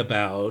worry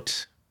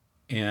about,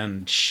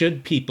 and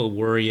should people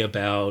worry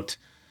about,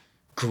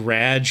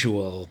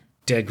 gradual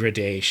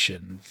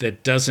degradation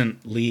that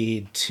doesn't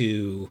lead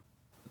to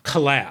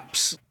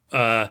collapse?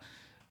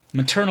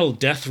 Maternal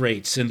death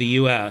rates in the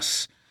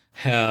U.S.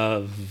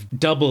 have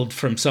doubled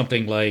from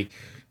something like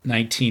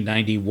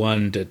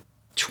 1991 to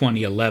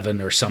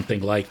 2011 or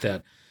something like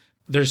that.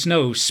 There's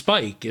no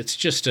spike. It's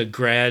just a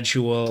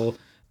gradual,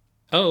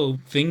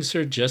 things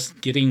are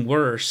just getting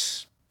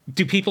worse.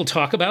 Do people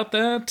talk about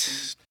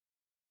that?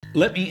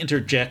 Let me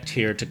interject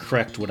here to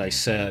correct what I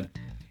said.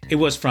 It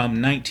was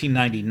from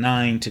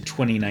 1999 to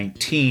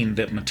 2019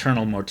 that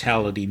maternal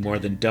mortality more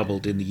than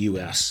doubled in the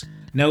U.S.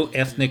 No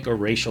ethnic or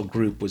racial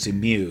group was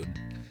immune.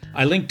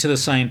 I linked to the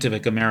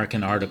Scientific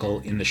American article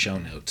in the show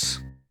notes.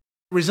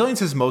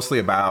 Resilience is mostly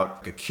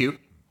about acute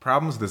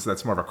problems.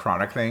 That's more of a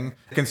chronic thing.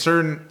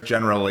 Concern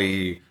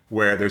generally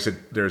where there's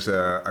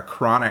a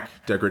chronic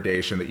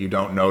degradation that you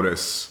don't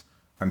notice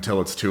until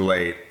it's too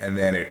late, and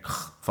then it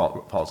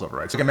falls over.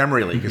 Right? It's like a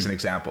memory leak is an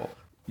example.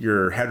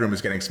 Your headroom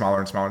is getting smaller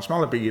and smaller and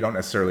smaller, but you don't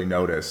necessarily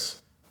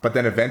notice. But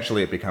then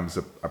eventually it becomes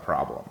a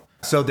problem.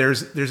 So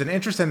there's an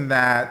interest in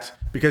that,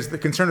 because the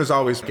concern is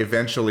always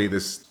eventually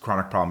this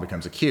chronic problem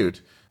becomes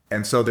acute.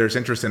 And so there's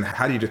interest in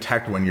how do you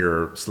detect when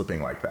you're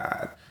slipping like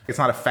that? It's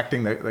not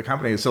affecting the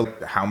company. So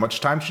how much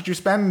time should you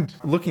spend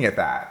looking at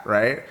that,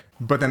 right?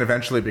 But then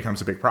eventually it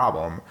becomes a big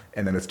problem,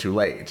 and then it's too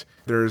late.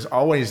 There's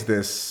always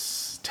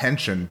this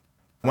tension.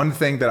 One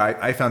thing that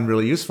I found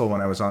really useful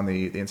when I was on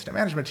the incident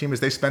management team is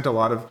they spent a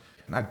lot of,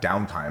 not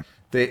downtime,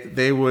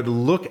 they would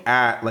look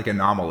at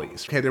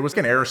anomalies. Okay, there was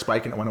an error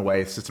spike and it went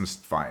away, the system's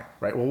fine,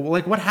 right?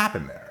 Well, what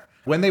happened there?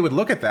 When they would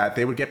look at that,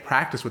 they would get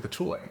practice with the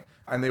tooling,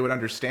 and they would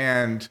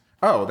understand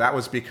oh, that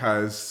was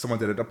because someone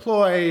did a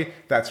deploy,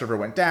 that server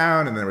went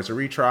down, and there was a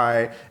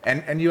retry.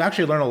 And you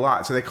actually learn a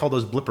lot. So they call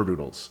those blipper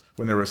doodles.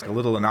 When there was a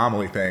little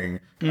anomaly thing,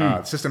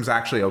 the system's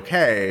actually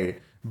okay,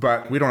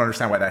 but we don't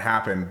understand why that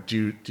happened.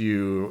 Do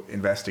you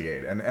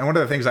investigate? And one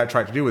of the things I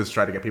tried to do is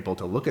try to get people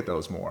to look at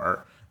those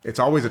more. It's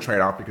always a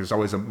trade-off because it's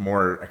always a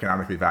more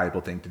economically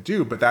valuable thing to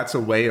do, but that's a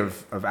way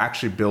of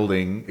actually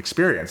building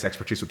experience,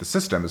 expertise with the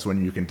system is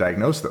when you can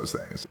diagnose those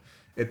things.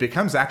 It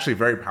becomes actually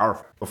very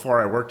powerful.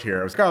 Before I worked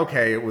here, I was like, oh,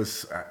 okay, it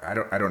was, I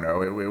don't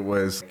know, it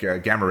was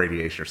gamma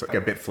radiation or something,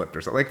 a bit flipped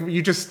or something. Like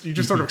you just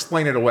sort of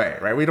explain it away,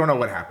 right? We don't know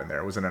what happened there.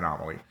 It was an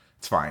anomaly.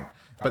 It's fine.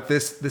 But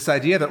this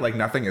idea that like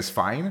nothing is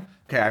fine,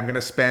 okay, I'm going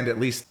to spend at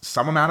least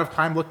some amount of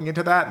time looking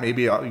into that.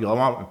 Maybe you'll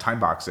want to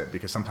time box it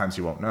because sometimes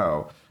you won't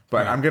know.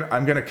 But I'm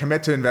gonna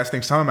commit to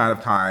investing some amount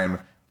of time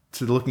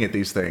to looking at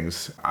these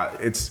things.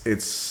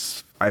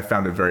 I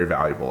found it very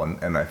valuable,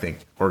 and I think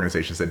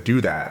organizations that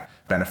do that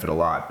benefit a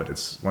lot. But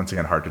it's once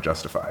again hard to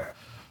justify.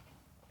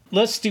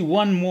 Let's do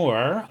one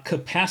more: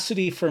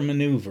 capacity for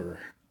maneuver.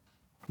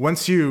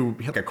 Once you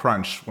hit a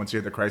crunch, once you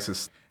hit the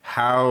crisis,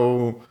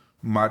 how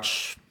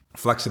much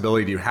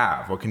flexibility do you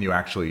have? What can you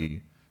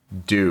actually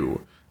do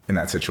in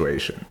that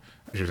situation?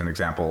 Here's an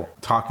example: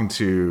 talking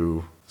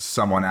to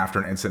someone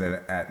after an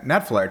incident at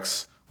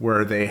Netflix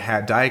where they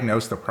had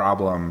diagnosed the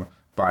problem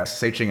by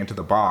SSHing into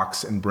the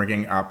box and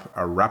bringing up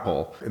a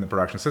REPL in the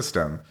production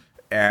system.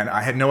 And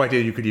I had no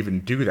idea you could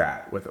even do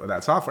that with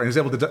that software. And he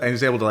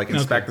was able to like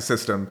inspect the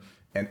system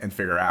and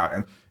figure out.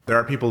 And there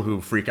are people who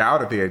freak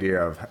out at the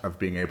idea of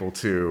being able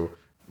to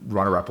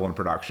run a REPL in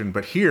production.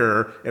 But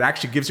here, it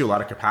actually gives you a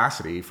lot of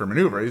capacity for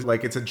maneuver.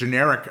 Like it's a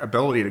generic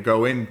ability to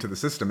go into the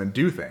system and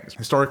do things.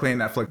 Historically in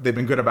Netflix, they've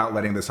been good about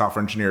letting the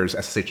software engineers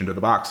SSH into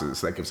the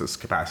boxes. That gives us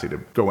capacity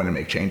to go in and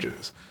make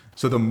changes.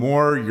 So the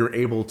more you're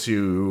able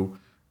to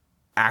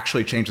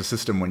actually change the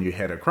system when you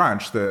hit a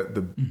crunch,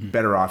 the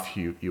better off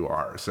you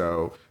are.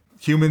 So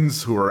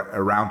humans who are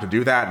around to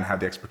do that and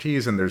have the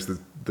expertise, and there's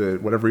the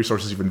whatever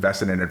resources you've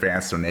invested in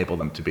advance to enable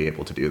them to be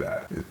able to do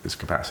that is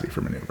capacity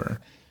for maneuver.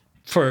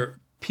 For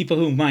people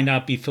who might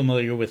not be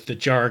familiar with the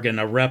jargon,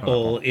 a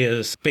REPL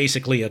is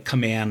basically a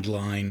command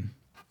line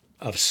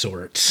of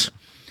sorts.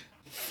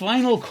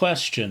 Final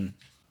question.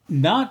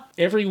 Not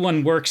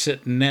everyone works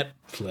at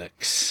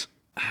Netflix.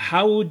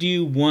 How would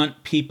you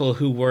want people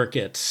who work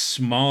at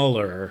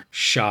smaller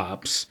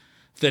shops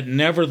that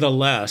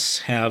nevertheless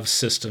have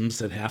systems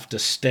that have to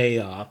stay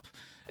up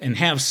and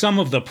have some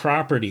of the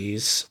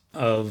properties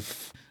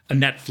of a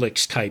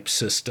Netflix type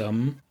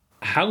system?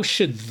 How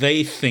should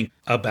they think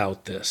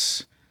about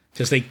this?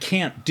 Because they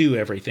can't do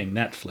everything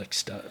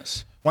Netflix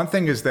does. One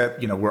thing is that,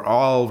 we're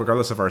all,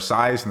 regardless of our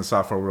size in the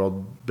software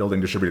world,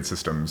 building distributed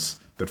systems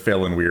that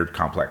fail in weird,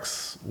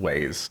 complex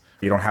ways.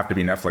 You don't have to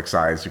be Netflix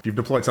size. If you've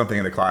deployed something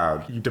in the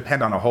cloud, you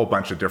depend on a whole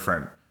bunch of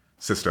different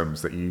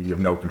systems that you have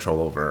no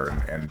control over.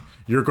 And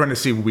you're going to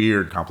see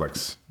weird,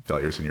 complex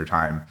failures in your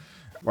time.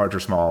 Large or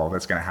small,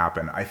 that's going to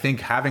happen. I think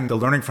having the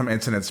learning from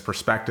incidents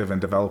perspective and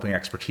developing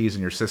expertise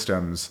in your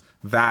systems,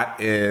 that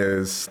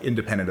is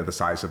independent of the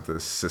size of the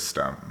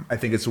system. I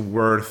think it's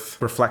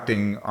worth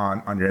reflecting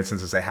on your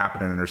instances as they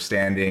happen and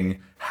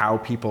understanding how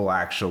people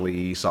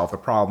actually solve the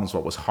problems,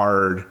 what was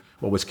hard,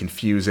 what was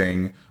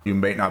confusing. You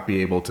may not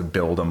be able to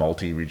build a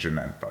multi-region,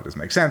 and that doesn't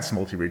make sense,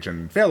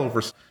 multi-region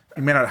failovers.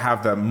 You may not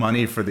have the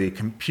money for the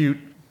compute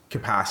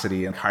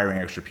capacity and hiring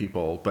extra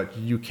people, but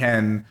you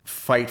can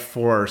fight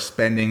for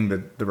spending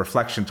the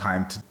reflection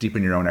time to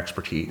deepen your own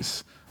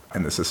expertise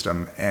in the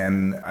system.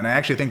 And I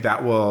actually think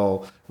that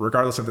will,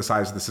 regardless of the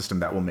size of the system,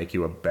 that will make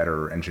you a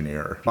better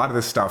engineer. A lot of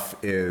this stuff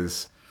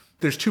there's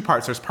two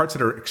parts. There's parts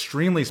that are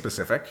extremely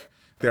specific.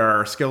 There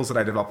are skills that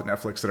I developed at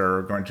Netflix that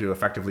are going to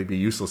effectively be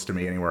useless to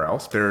me anywhere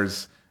else.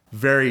 There's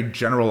very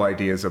general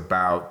ideas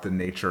about the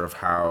nature of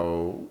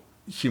how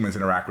humans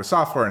interact with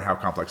software and how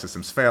complex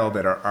systems fail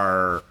that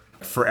are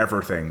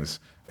forever things.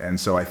 And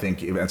so I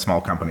think even at small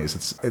companies,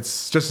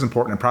 it's just as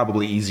important and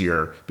probably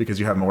easier because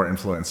you have more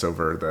influence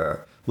over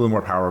a little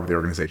more power over the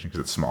organization because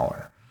it's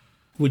smaller.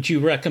 Would you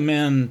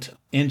recommend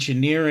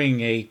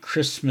engineering a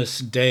Christmas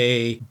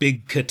Day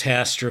big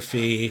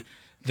catastrophe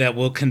that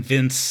will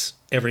convince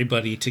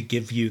everybody to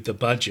give you the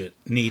budget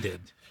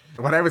needed?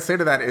 What I would say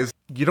to that is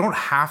you don't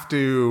have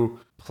to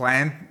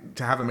plan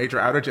to have a major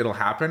outage. It'll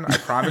happen. I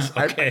promise.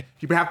 Okay.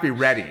 You have to be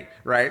ready,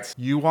 right?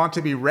 You want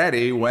to be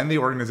ready when the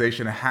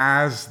organization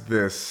has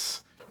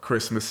this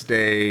Christmas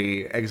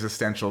Day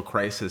existential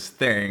crisis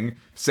thing.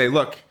 Say,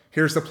 look,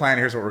 here's the plan.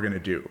 Here's what we're going to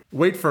do.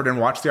 Wait for it and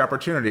watch the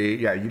opportunity.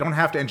 Yeah, you don't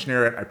have to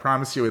engineer it. I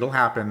promise you it'll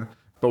happen.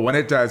 But when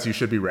it does, you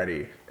should be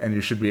ready and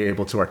you should be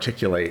able to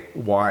articulate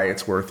why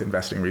it's worth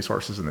investing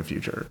resources in the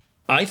future.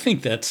 I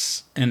think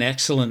that's an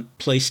excellent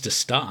place to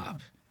stop.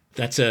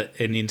 That's an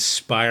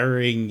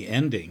inspiring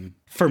ending.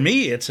 For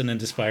me, it's an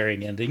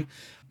inspiring ending,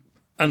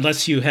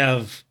 unless you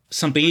have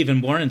something even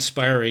more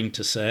inspiring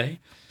to say.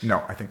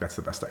 No, I think that's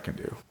the best I can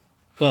do.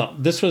 Well,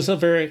 this was a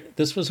very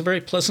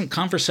pleasant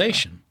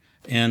conversation,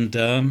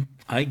 and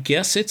I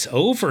guess it's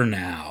over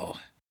now.